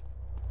busy.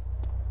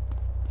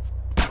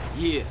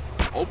 Yeah,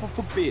 open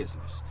for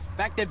business.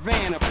 Back that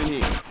van up in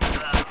here.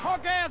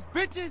 Punk ass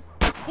bitches!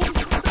 What was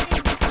you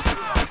saying?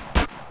 Ah!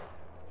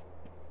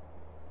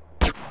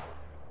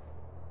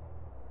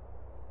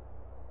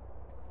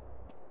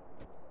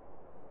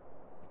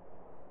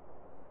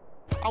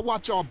 I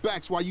watch our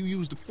backs while you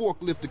use the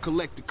forklift to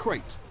collect the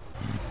crates.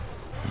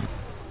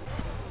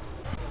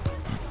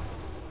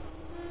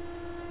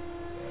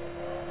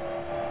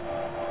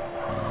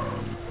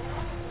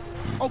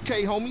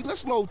 Okay, homie,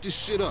 let's load this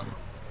shit up.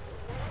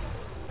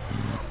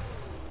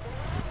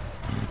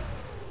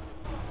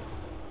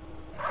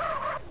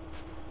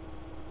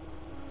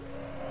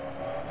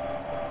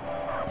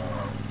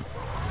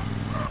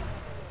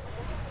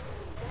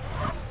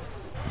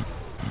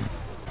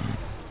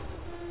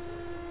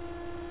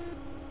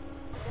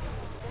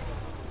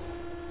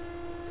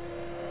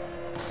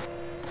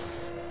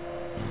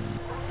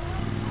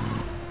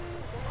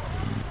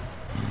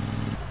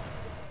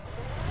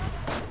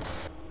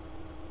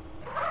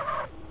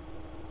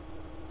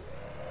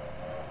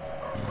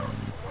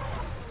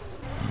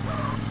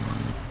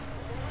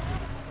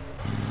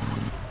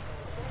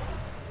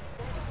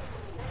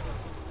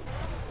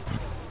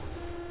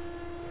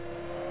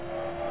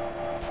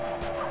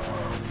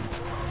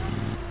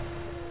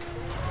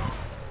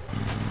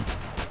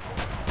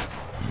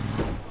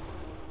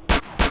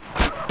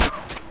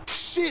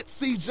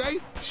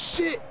 CJ.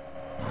 Shit.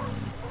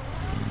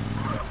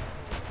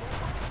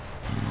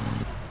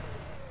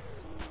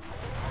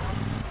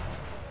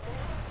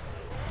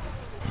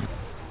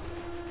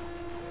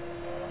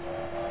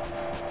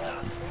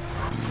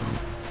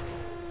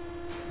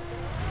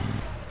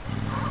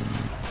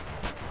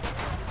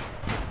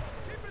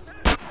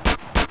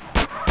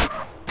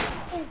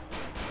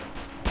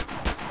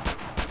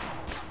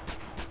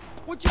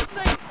 What you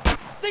say?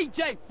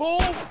 CJ, fool!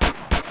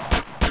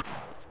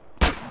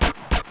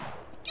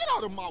 Get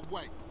out of my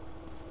way.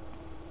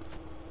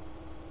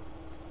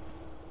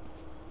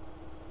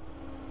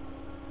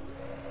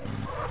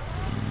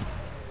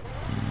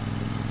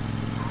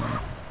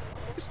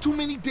 It's too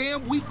many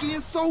damn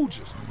weekend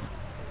soldiers.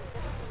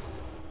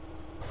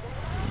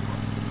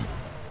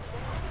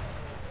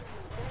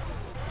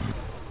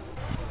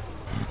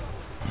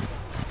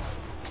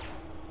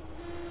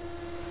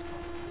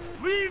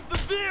 Leave the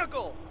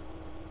vehicle!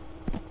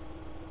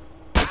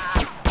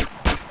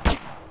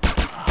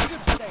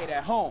 Should stayed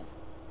at home.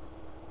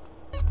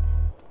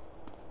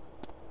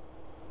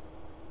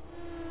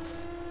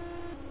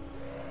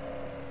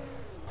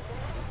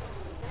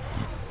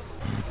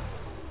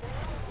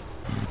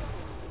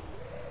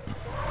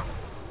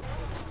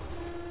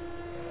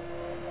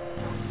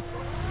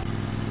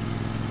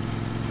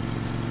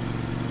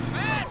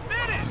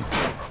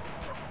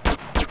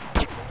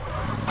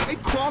 They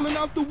crawling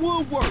out the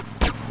woodwork.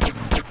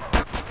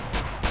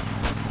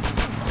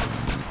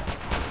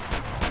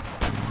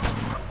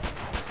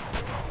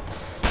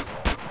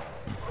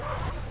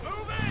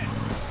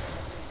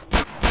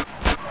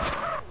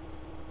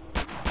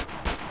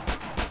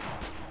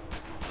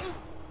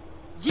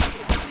 Yeah,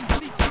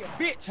 CJ a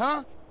bitch,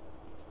 huh?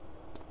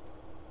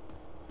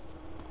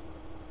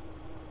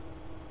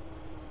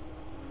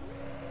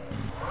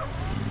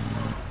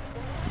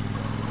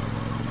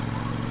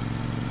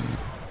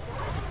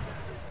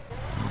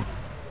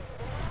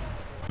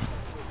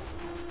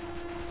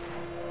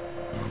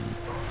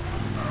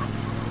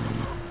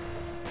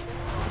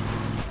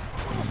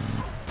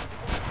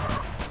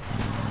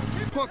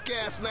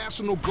 Punk-ass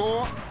National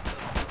Guard.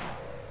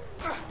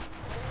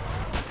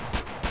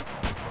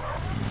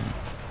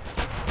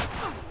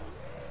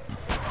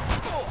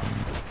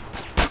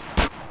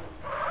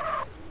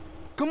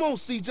 Come on,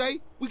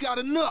 CJ. We got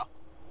enough.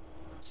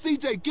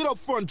 CJ, get up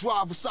front and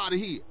drive us out of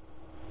here.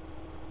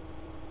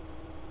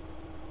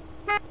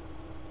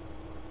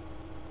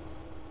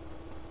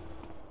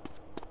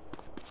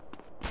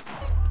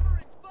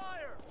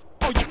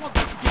 Oh, you want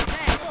them to get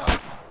mad?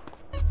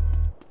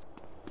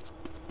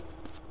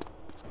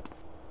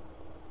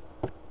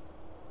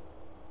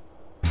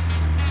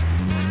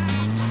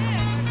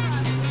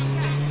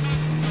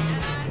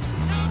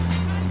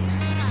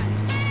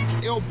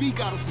 LB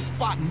got us a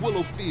spot in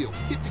Willowfield.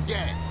 Hit the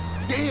gas.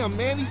 Damn,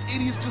 man, these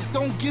idiots just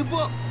don't give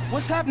up.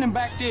 What's happening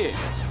back there?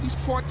 These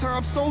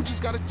part-time soldiers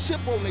got a chip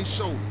on their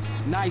shoulder.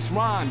 Nice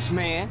rhymes,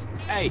 man.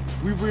 Hey,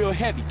 we real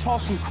heavy.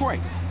 Toss some crate.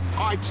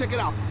 All right, check it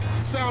out.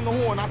 Sound the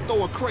horn, I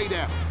throw a crate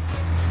at them.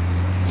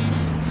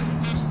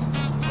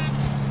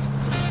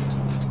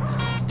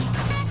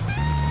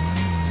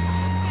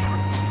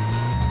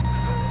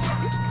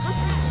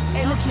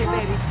 Hey, look here,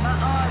 baby. My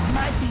arms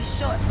might be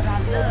short, but I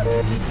love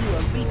to give you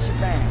a reach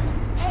around.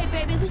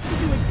 Hey, baby, we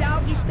can do a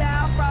doggy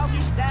style,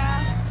 froggy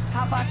style.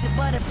 How about the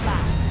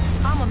butterfly?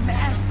 I'm a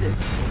master.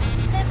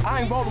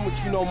 I ain't rolling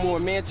with you no more,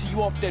 man, till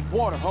you off that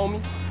water,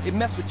 homie. It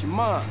mess with your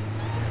mind.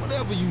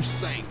 Whatever you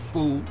say,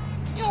 fool.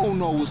 You don't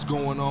know what's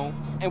going on.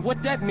 And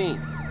what that mean?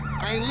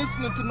 I ain't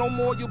listening to no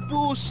more of your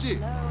bullshit.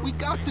 We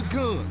got the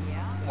guns.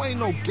 You ain't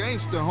no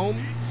gangster,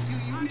 homie.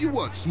 You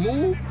what,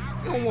 smooth?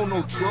 You don't want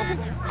no trouble.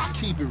 I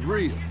keep it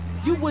real.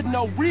 You wouldn't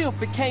know real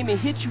if it came and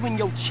hit you in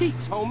your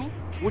cheeks, homie.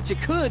 Which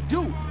it could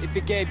do if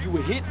it gave you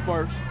a hit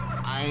first.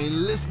 I ain't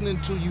listening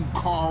to you,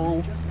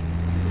 Carl.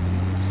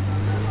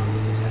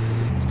 His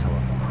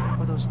telephone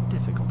for those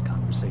difficult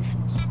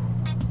conversations.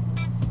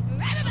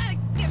 Everybody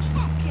get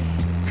funky.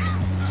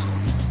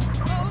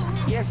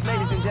 Yes,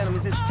 ladies and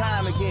gentlemen, it's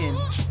time again.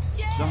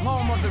 The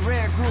home of the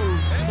Rare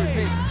Groove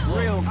presents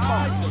real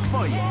funk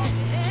for you.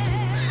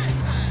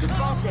 The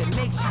funk that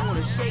makes you want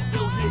to shake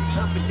your hips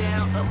up and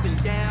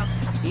down,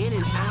 in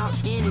and out,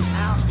 in and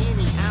out, in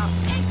and out.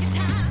 Take your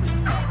time and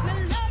make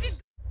me love you.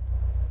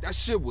 That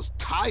shit was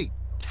tight.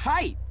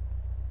 Tight?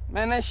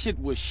 Man, that shit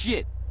was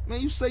shit.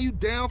 Man, you say you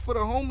down for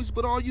the homies,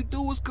 but all you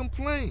do is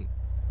complain.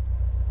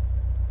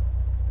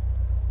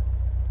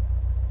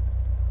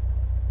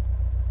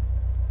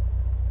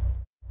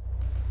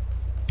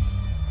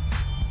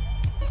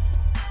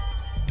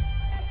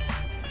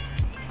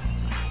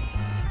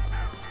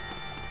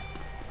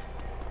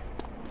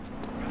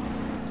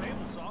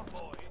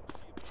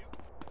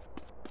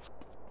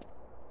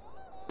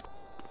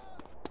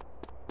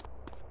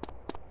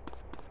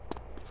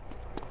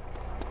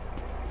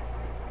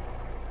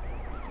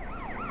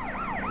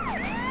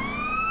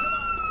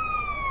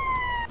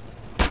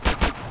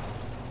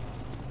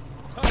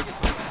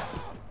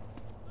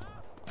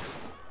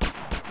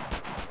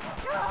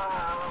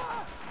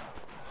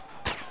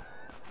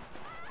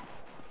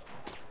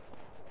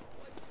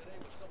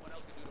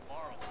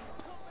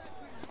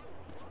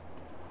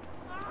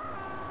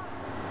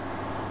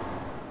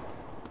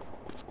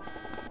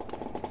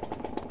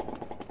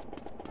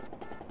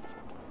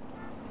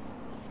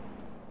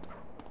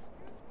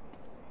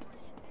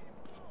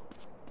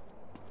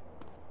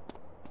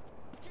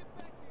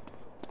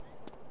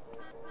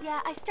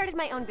 I started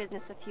my own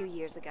business a few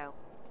years ago.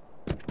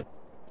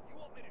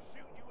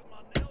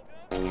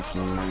 If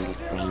you want to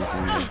scream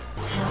from this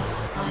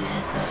house on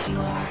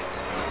SFUR,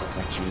 this is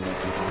what you're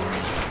looking for.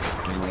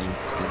 Going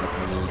to the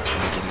police,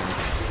 picking up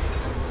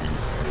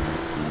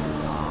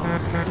SFUR.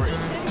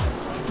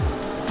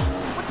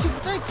 What you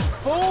think,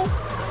 fool?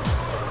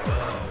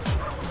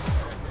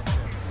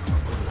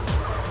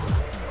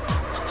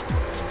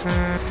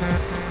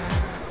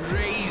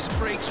 Raise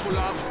brakes for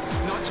love,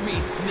 not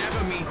me,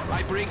 never me.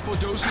 I brake for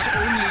doses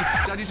only.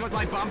 That is what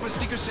my bumper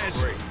sticker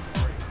says.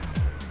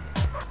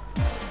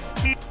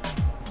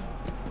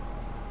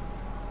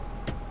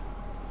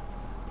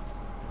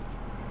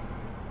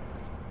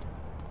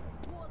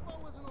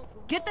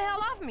 Get the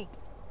hell off me!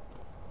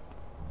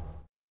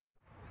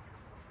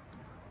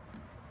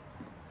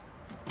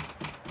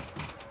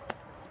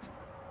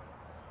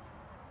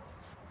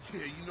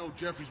 Yeah, you know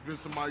Jeffrey's been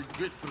somebody's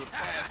bitch for the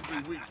past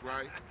 3 weeks,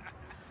 right?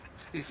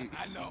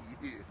 I know.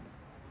 Yeah.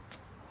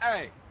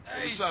 Hey.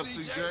 What's up,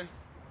 CJ?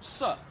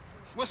 What's up?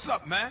 What's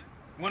up, man?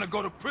 Wanna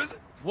go to prison?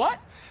 What?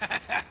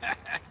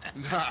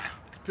 Nah,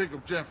 pick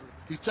up Jeffrey.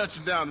 He's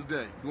touching down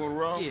today. You wanna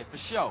roll? Yeah, for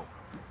sure.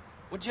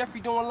 What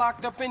Jeffrey doing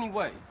locked up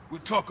anyway? We'll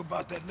talk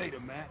about that later,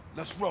 man.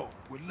 Let's roll.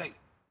 We're late.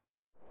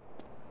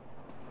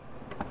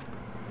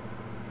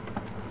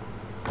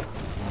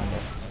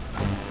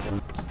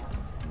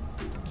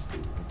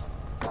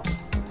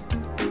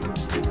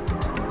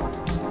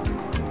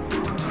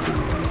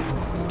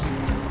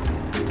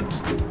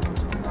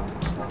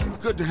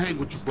 Good to hang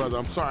with you, brother.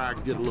 I'm sorry I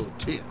can get a little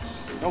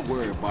tense. Don't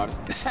worry about it.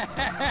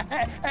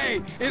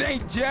 Hey, it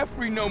ain't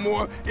Jeffrey no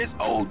more. It's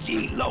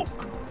OG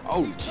Loke.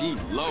 OG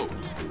Loke?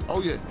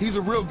 Oh, yeah. He's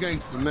a real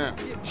gangster now.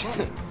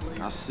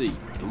 I see.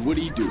 And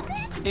what'd he do?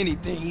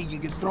 Anything he can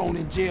get thrown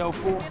in jail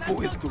for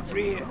his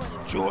career,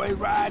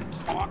 joyride,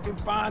 parking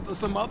fines, or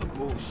some other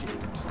bullshit.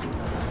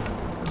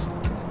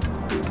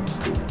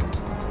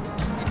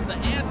 It's the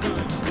anthem.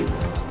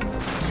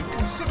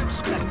 Consider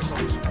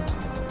spectacles.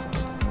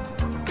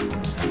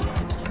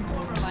 And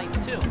former life,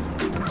 too.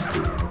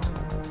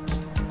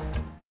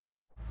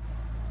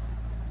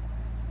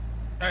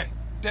 Hey,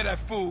 there that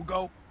fool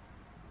go.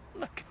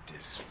 Look at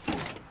this fool,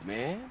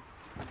 man.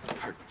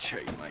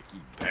 Perpetrate like he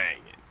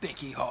banging. Think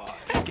he hard.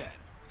 Look at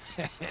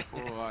him.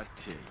 Boy, I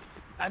tell you.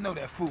 I know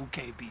that fool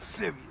can't be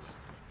serious.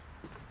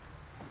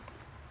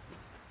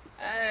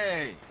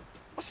 Hey,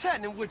 what's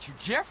happening with you,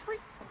 Jeffrey?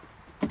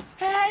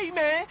 Hey,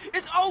 man,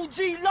 it's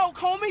OG Loke,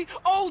 homie.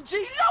 OG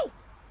Loke.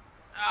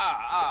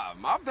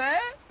 My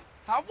bad.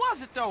 How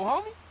was it, though,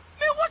 homie?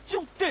 Man, what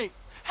you think?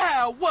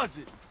 How was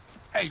it?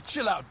 Hey,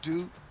 chill out,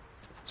 dude.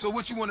 So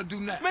what you want to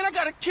do now? Man, I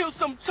gotta kill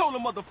some chola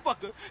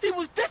motherfucker. He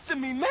was dissing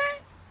me, man.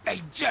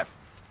 Hey, Jeff.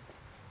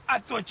 I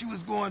thought you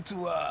was going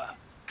to,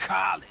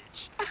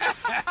 college. Man,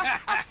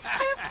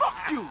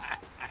 fuck you.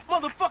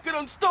 Motherfucker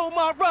done stole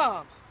my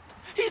rhymes.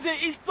 He's in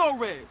East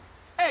Flores.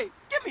 Hey,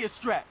 give me a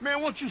strap. Man,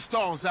 why don't you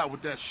stall us out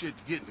with that shit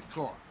to get in the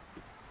car?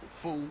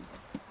 Fool.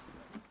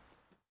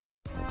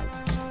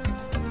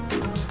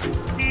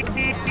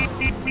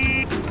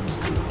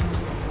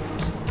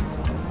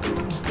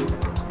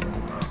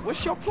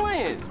 What's your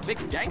plans,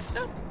 big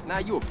gangster? Now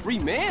you a free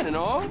man and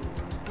all.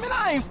 Man,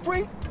 I ain't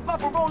free. My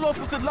parole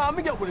officer lined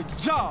me up with a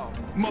job.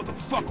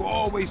 Motherfucker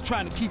always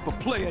trying to keep a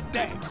player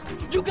down.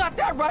 You got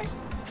that right.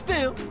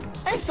 Still,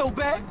 ain't so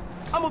bad.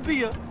 I'ma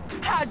be a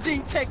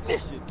hygiene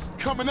technician.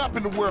 Coming up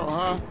in the world,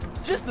 huh?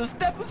 Just a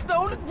stepping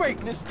stone to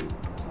greatness.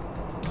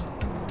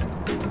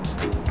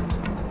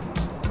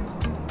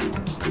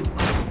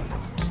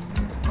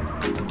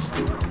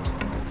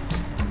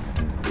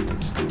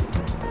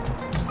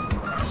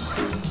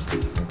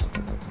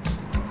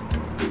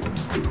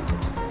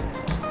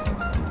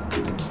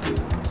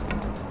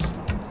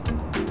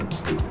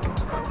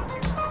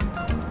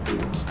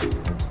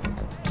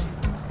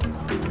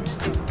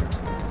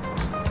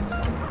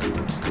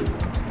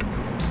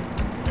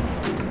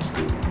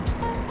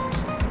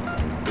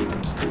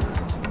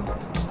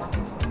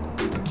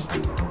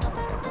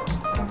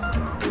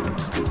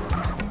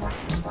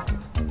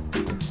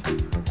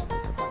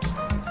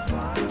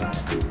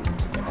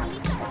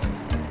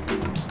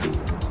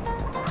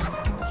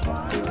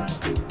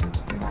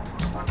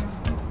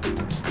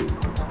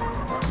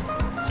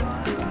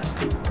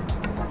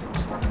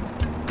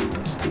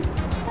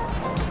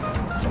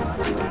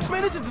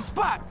 Man, this is the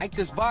spot. Ain't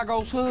this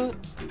Vago's hood?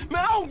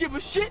 Man, I don't give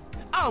a shit.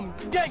 I'm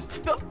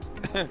gangster.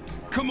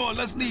 Come on,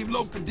 let's leave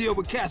Loke to deal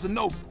with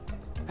Casanova.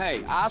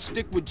 Hey, I'll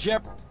stick with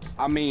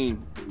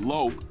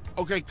Loke.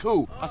 Okay,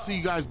 cool. I'll see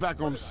you guys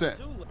back on the set.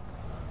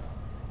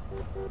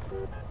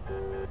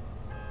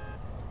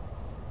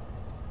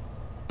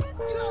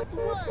 Get out the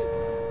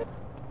way.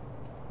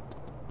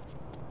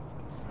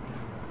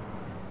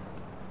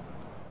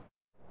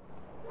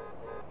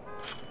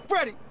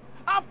 Freddy,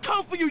 I've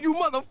come for you, you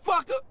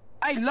motherfucker.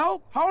 Hey,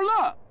 Loke, hold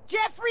up.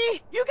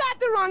 Jeffrey, you got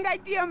the wrong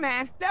idea,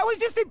 man. That was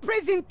just a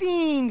prison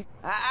thing.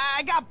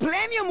 I got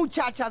plenty of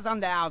muchachas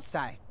on the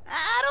outside.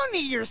 I don't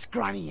need your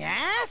scrawny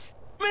ass.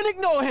 Man,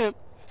 ignore him.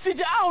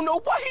 CJ, I don't know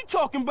what he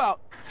talking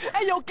about.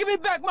 Hey, yo, give me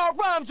back my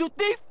rhymes, you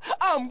thief!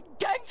 I'm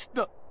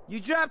gangster! You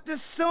dropped the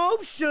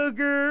soap,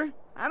 sugar.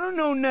 I don't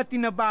know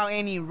nothing about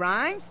any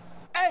rhymes.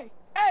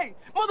 Hey,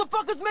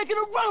 motherfuckers making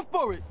a run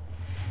for it!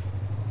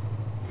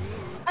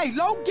 Hey,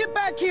 Lo, get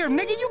back here,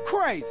 nigga, you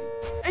crazy.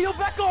 Hey, yo,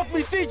 back off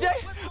me, CJ!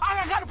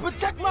 I gotta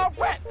protect my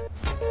rent!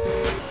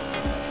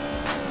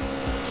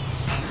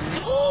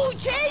 Ooh,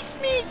 chase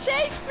me,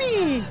 chase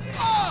me!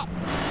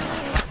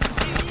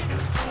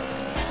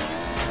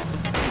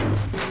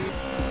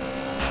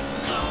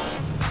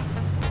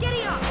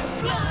 Giddy up!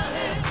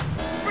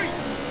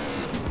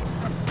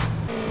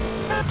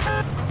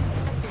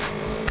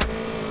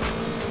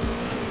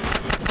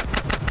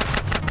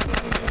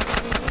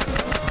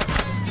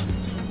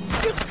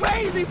 You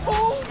crazy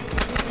fool!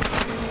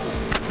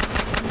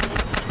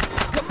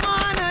 Come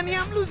on, honey,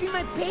 I'm losing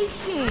my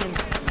patience.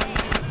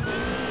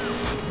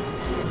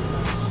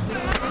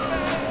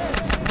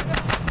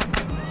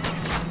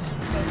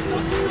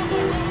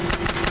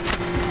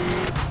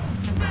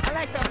 I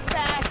like the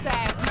fast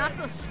ass, not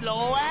the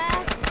slow ass.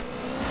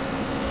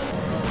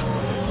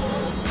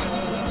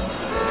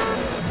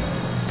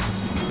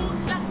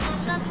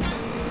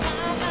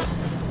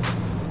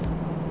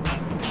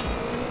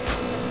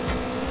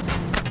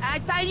 I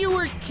thought you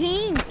were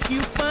king,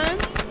 Cupid.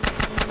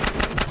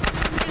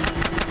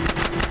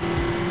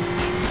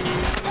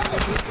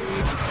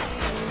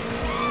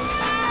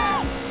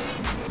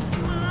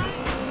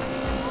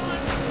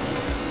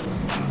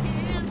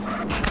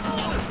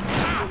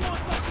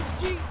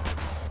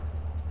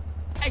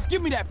 Hey,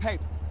 give me that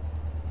paper!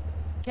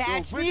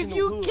 Catch The me if original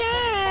you hood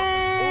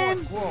can.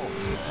 of Grove.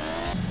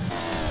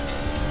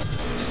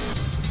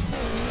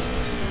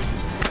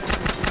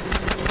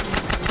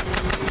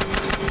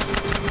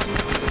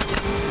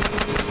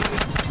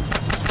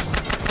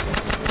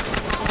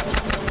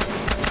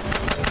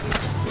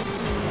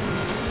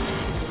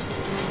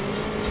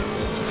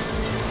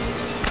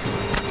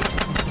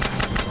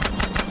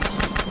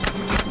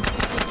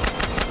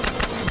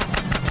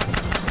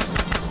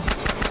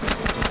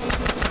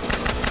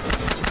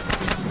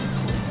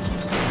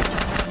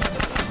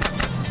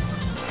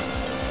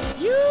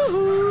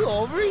 Yoo-hoo,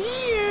 over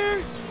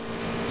here.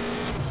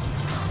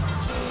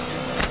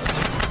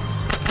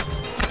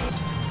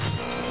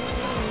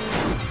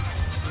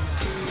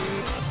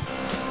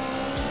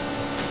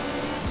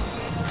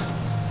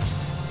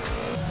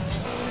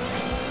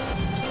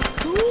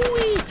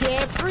 Ooh-wee,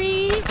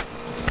 Jeffrey.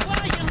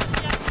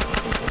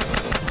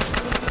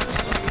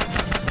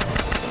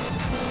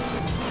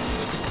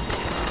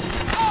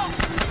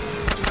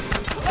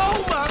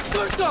 Oh my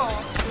good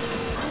God!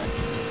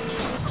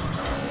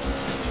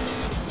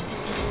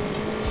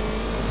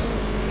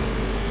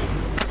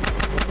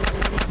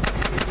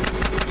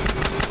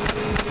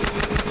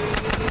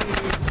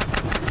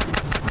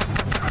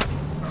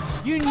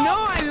 You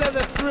know I love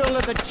the thrill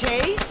of the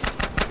chase.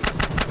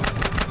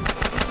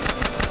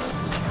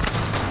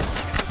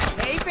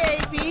 Hey,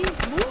 baby,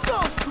 move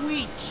those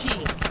sweet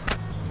cheeks.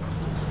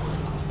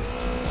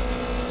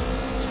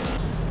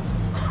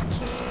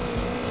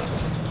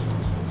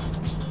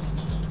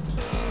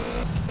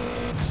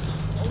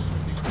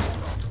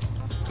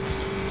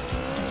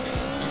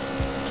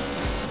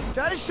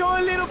 Try to show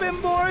a little bit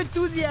more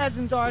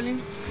enthusiasm,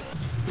 darling.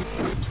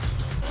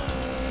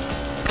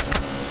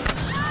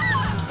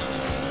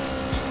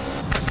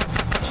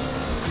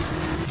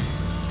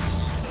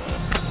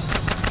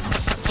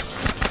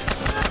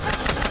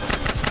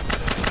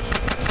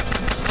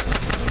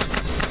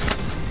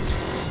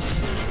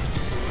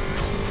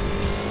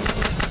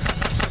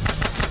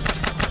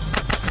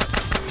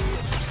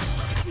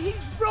 He's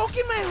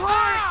broken my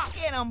heart.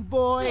 Get him,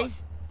 boy.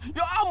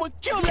 Yo, I'ma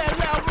kill that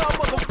loud mouth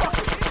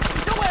motherfucker!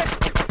 Yo, ass!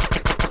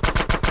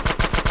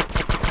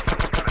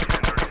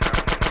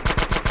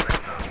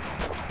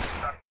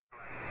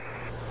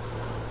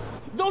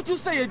 Don't you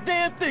say a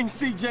damn thing,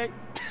 CJ!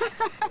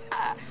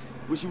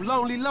 Was you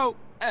lonely, Lo?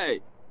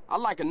 Hey, I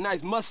like a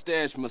nice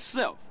mustache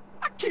myself.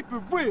 I keep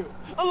it real,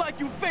 unlike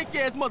you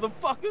fake-ass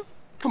motherfuckers!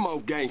 Come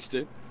on,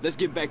 gangster. Let's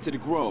get back to the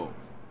Grove.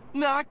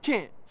 Nah, I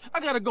can't. I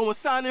gotta go and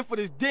sign in for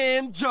this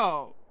damn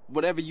job.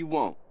 Whatever you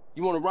want.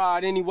 You want to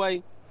ride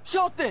anyway?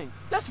 Sure thing.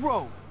 Let's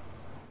roll.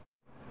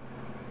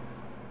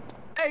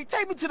 Hey,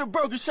 take me to the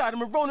burger shop in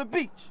Marona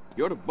Beach.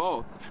 You're the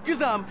boss.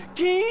 Cause I'm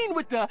keen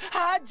with the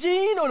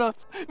hygiene on a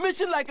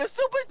mission like a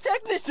super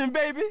technician,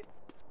 baby.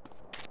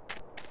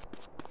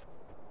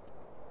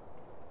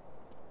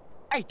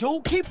 Hey,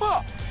 dude, keep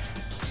up.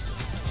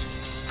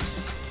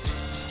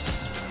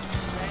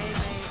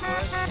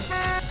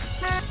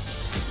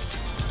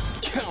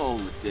 Get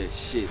on with that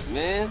shit,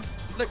 man.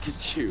 Look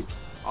at you.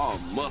 All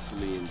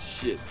muscly and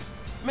shit.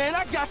 Man,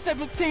 I got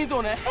 17s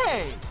on the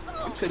head.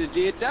 You could have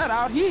did that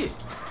out here.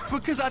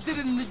 Because I did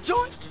it in the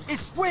joint,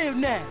 it's real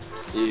now.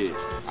 Yeah,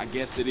 I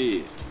guess it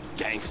is,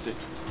 gangster.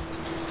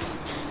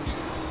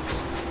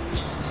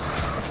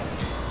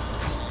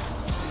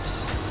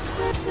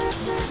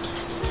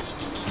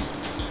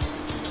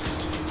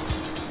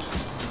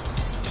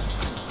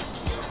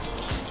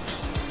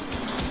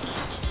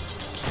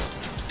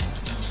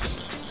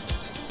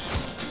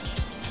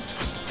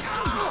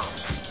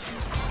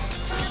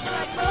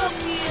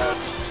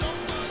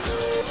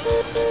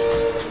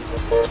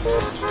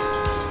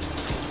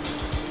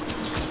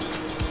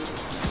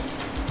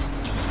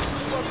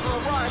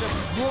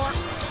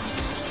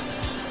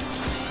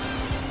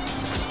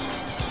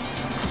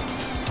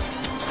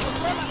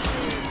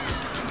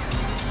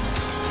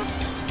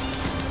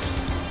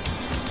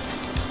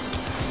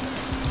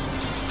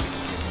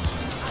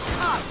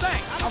 Ah,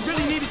 thanks. I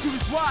really needed you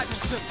to drive this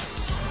thing.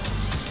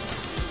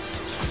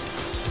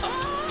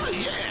 Oh,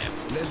 yeah.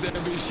 Let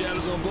there be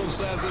shadows on both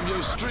sides of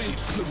your street.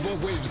 Look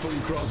both ways before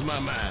you cross my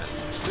mind.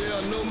 There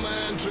are no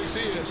mind tricks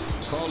here.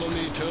 Call on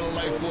the eternal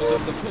life force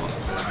of the front.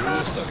 When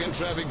you're stuck in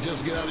traffic,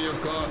 just get out of your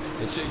car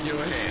and shake your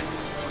ass.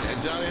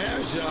 That's Johnny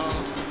Harris, y'all.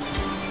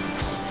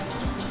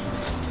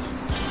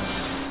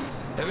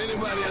 Have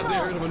anybody out there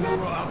heard of a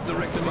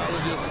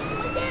neuro-optorectomologist?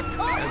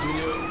 That's when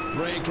your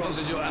brain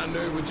crosses your eye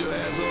nerve with your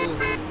asshole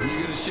and you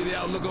get a shitty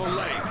outlook on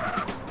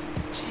life.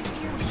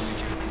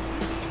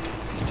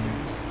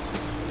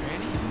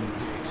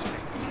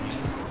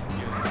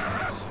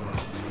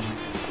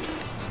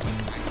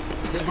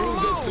 The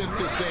groove that's set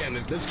to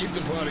standard. Let's keep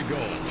the party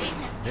going.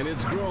 And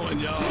it's growing,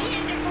 y'all.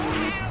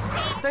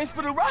 Thanks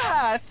for the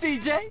ride,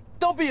 CJ.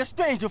 Don't be a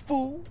stranger,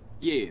 fool.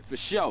 Yeah, for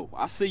sure.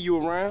 I'll see you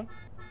around.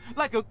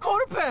 Like a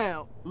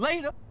 £1/4.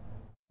 Later.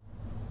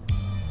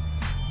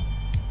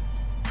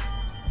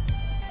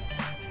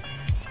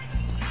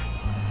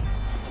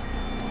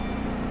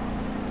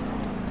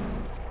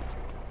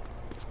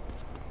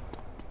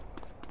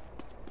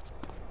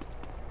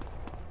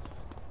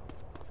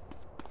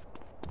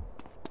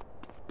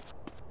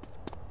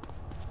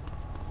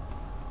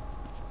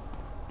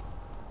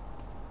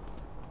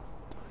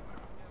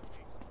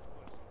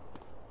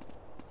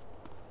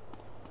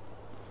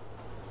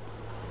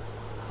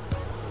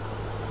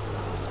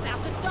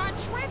 About to start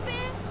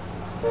tripping.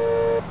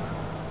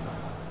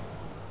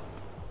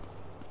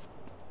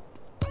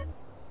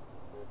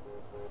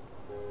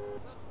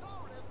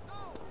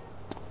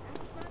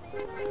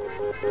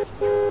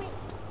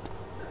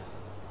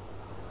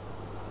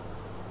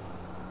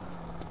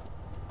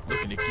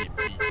 Looking to get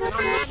beat. I'm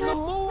not in the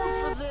mood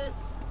for this.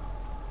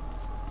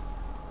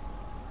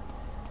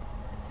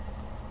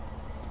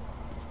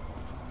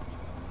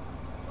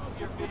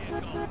 Your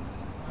vehicle.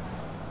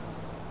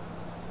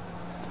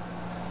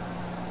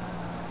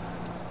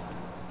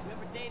 You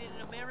ever dated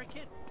an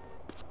American?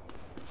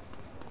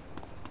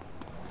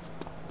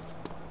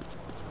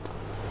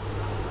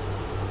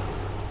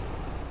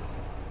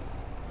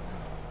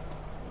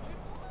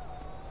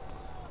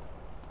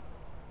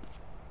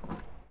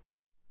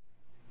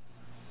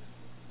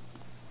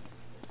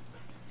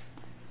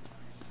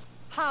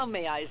 How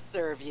may I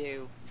serve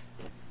you?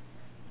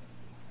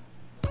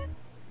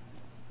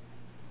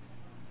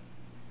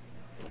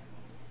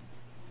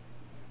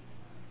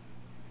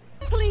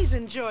 Please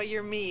enjoy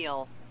your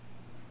meal.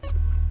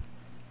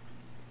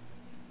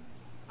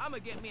 I'ma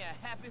get me a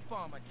happy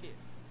farmer kid.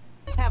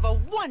 Have a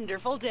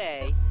wonderful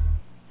day.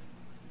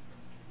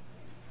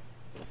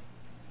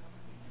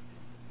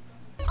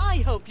 I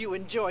hope you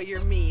enjoy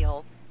your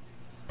meal.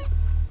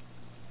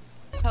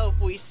 Hope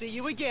we see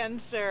you again,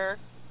 sir.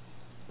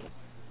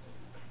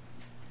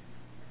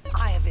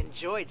 I have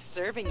enjoyed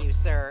serving you,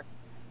 sir.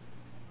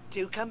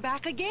 Do come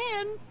back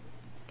again.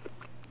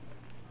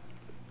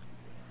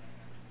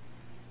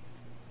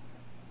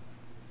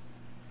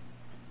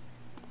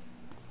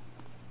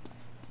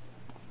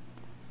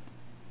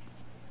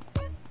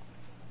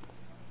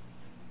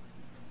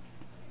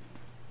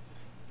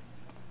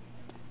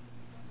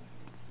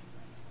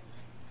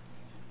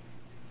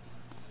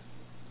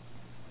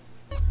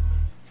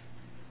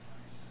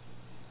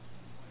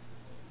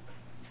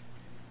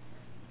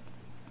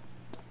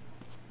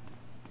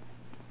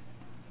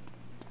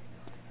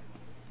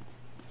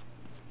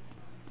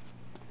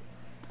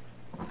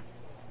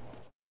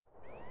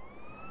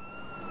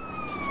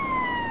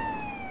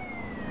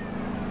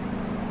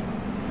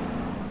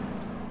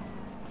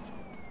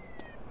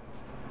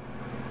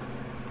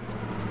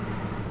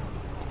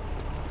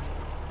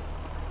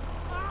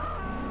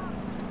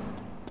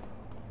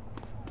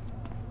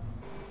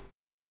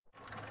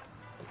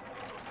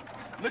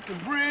 Looking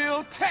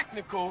real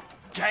technical,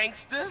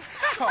 gangster.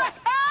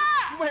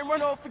 You ain't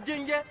run off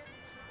again yet?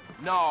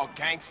 No,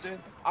 gangster.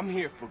 I'm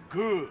here for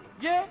good.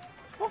 Yeah?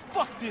 Well,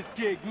 fuck this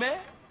gig, man.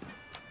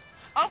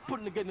 I'm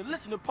putting together a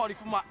listening party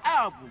for my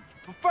album.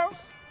 But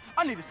first,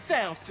 I need a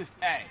sound system.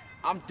 Hey,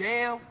 I'm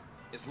down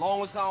as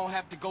long as I don't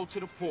have to go to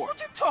the port. What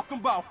you talking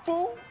about,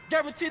 fool?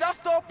 Guaranteed I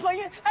start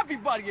playing,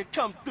 everybody will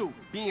come through.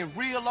 Being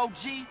real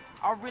OG,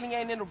 I really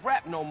ain't into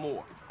rap no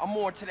more. I'm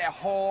more into that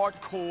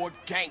hardcore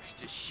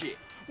gangster shit.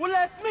 Well,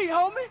 that's me,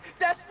 homie.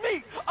 That's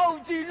me.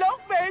 OG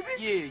Loc,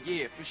 baby.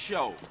 Yeah, for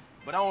sure.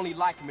 But I only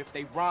like them if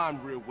they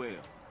rhyme real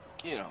well.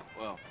 You know,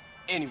 well,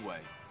 anyway,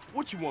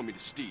 what you want me to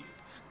steal?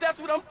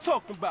 That's what I'm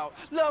talking about.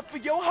 Love for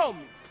your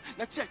homies.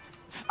 Now check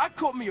it. I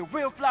caught me a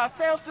real fly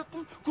sound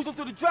system cruising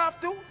through the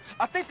drive-thru.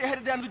 I think they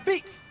headed down to the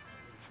beach.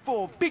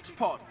 for a beach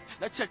party.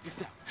 Now check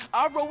this out.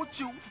 I roll with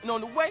you, and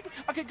on the way,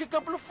 I can get a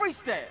couple of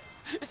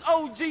freestyles. It's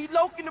OG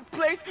Loke in the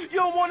place. You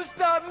don't want to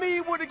stop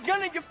me with a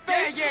gun in your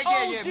face.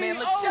 Yeah, man.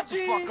 Look, shut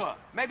the fuck up.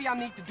 Maybe I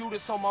need to do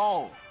this on my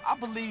own. I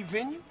believe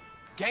in you.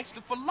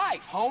 Gangster for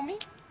life,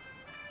 homie.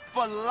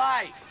 For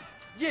life.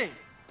 Yeah,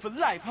 for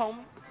life,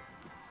 homie.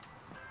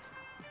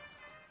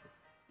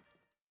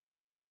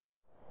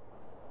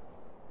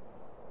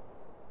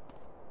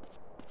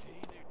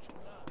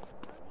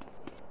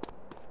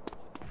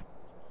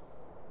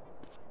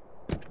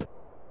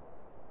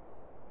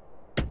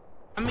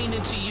 I mean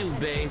it to you,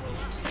 babe.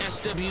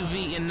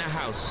 SWV in the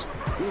house.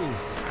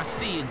 Ooh, I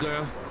see you,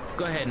 girl.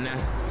 Go ahead now.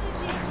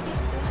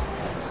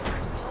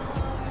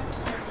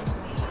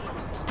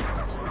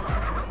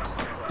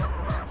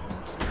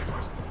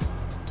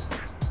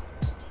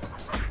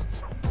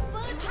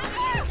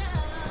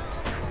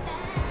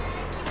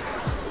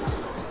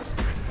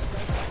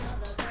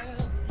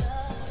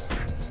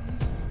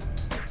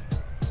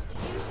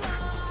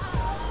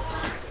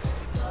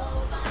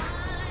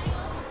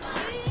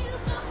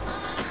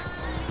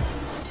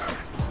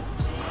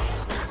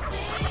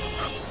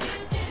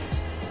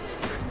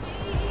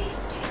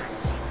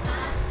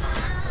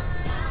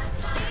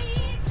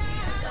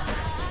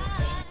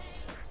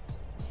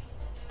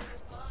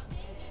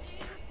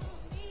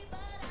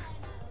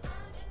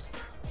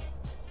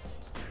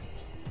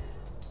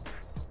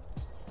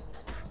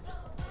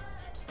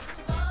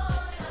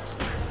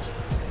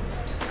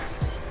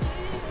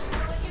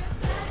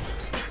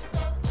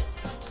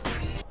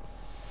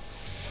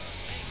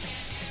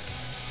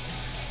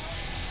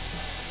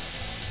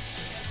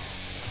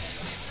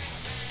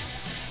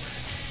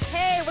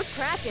 Hey, what's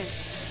cracking?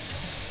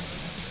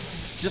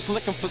 Just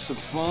looking for some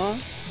fun?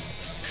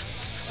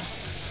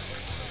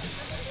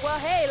 Well,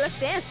 hey, let's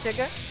dance,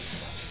 sugar.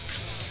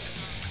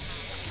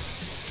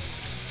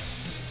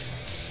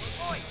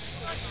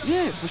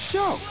 Yeah, for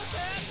sure.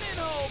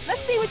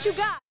 Let's see what you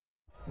got.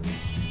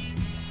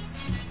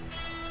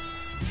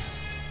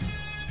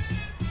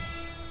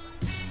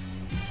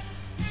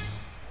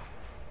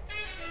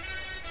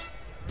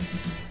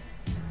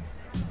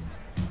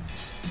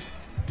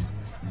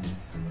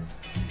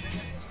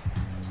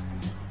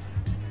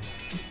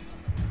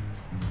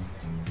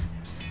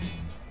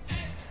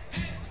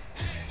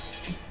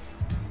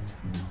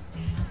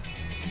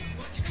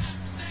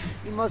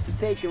 You must have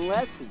taken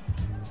lessons.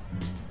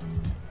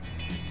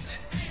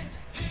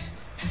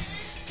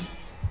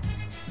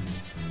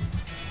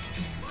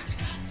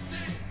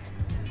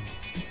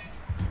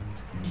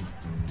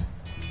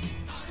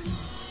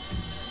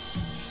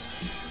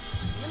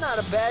 You're not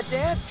a bad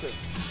dancer.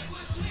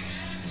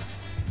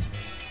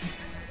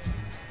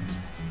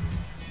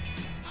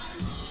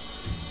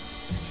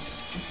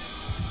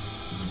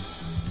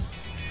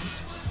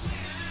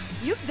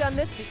 You've done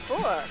this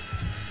before.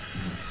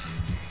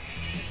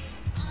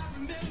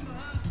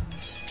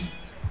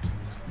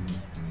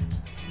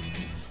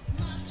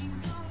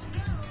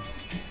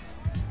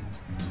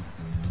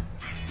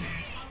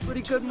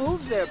 Pretty good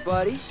moves there,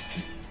 buddy.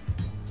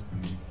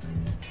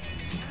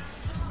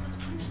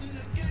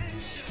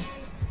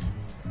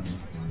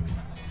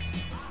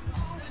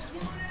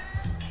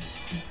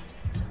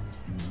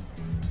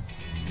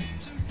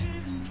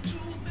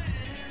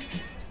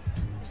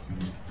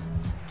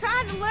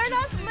 Trying to learn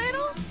us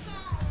little?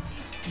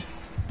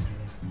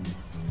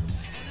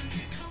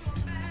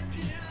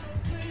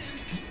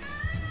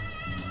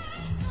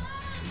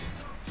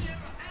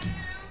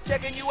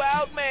 Checking you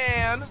out,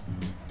 man.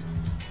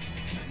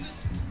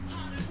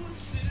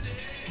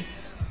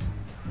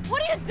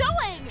 What are you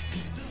doing?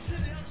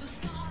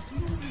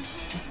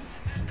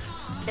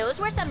 Those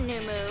were some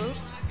new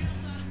moves.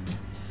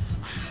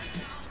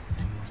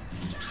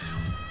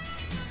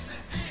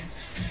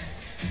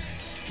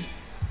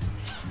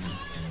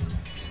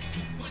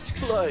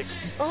 Like,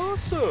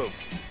 awesome.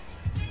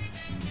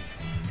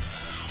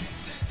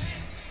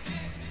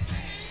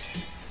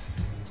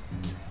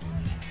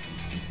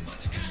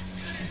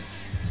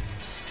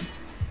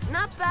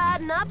 Not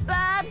bad, not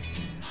bad.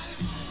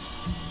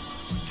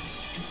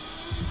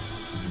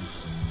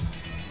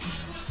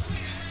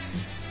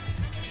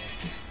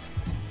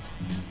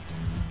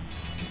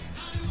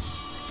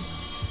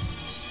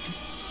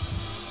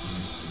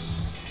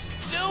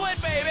 Do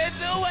it, baby,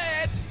 do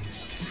it!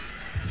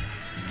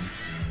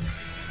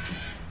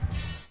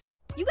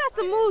 You got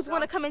some moves,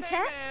 wanna come and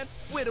chat?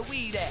 Where the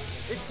weed at?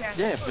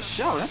 Yeah, for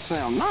sure. That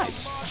sounds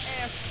nice.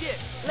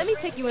 Let me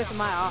take you into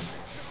my office.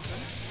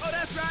 Oh,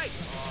 that's right.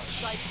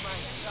 Sight,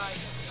 sight.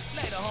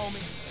 Later,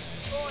 homie.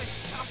 Boy,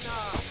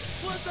 nah.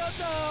 What's up,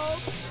 dog?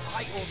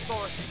 Light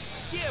authority.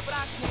 Yeah, but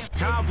I can't.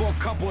 Time for a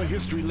couple of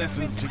history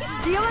lessons to you.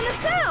 Feeling the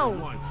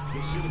sound. One,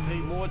 you should have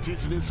paid more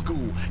attention in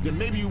school. Then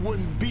maybe you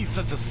wouldn't be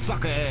such a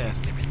sucker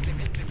ass.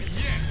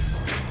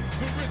 Yes,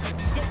 the rhythm,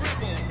 the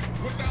rebel.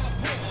 Without a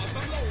pause,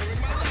 I'm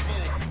lowering my level.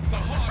 The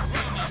hard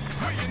rhymer,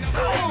 where you never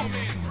been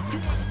in. You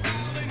want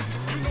styling?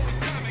 You know it's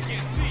time to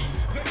get deep.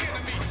 The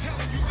enemy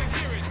telling you to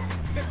hear it.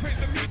 They praise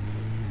the music.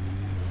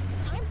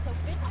 I'm so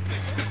fit.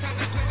 It's time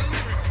to play the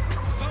lyrics.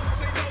 Some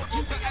say no to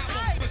the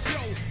album for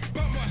show.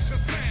 Bum rush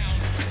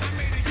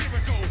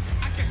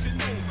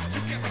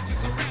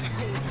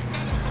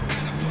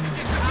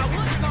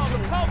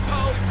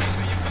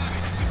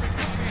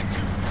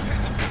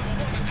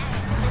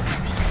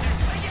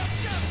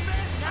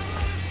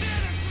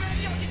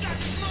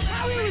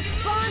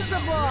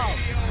irresponsible!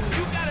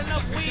 You got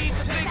enough weed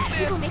to fix That this?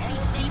 people make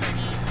these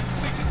CDs.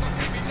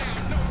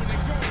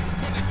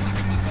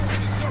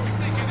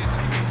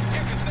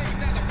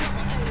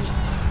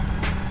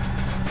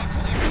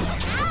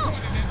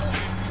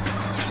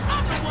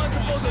 I'm the one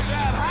supposed to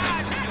drive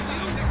high, not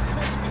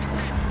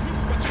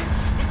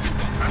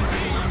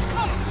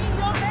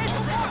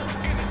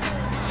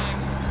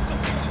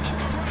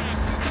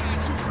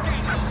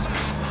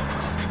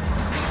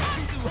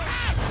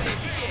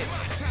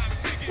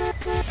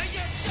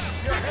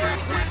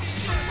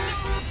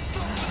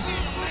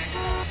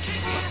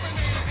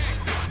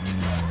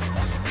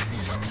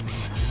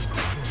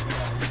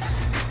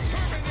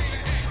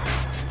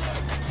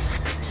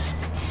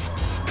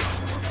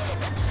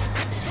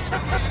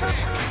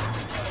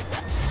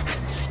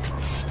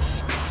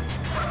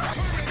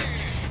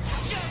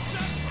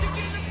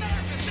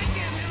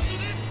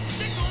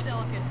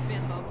Silicon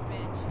bimbo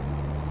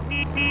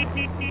bitch.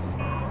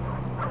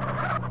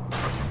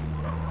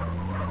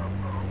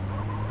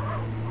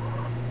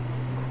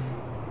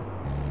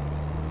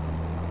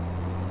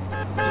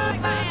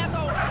 like my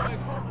asshole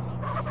always holding up.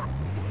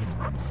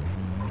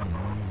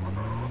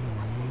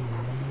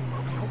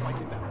 I hope I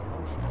get that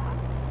promotion.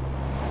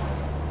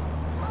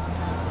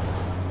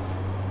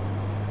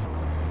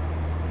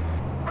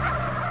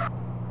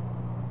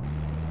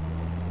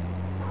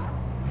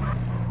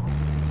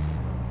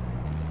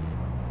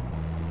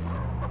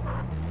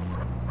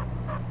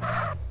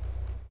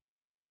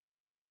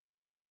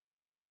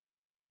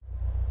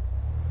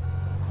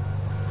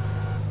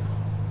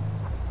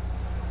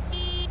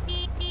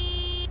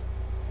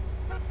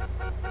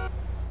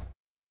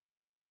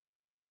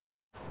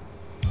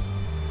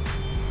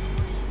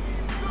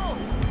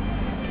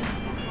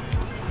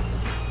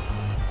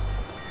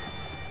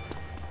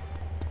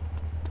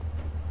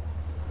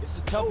 It's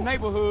a tough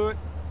neighborhood.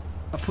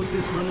 I put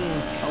this one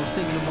in, I was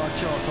thinking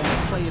about y'all, so I'm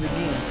gonna play it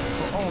again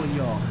for all of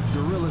y'all.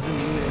 Gorillas in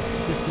the ears,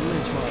 it's the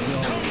lynch mob,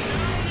 y'all.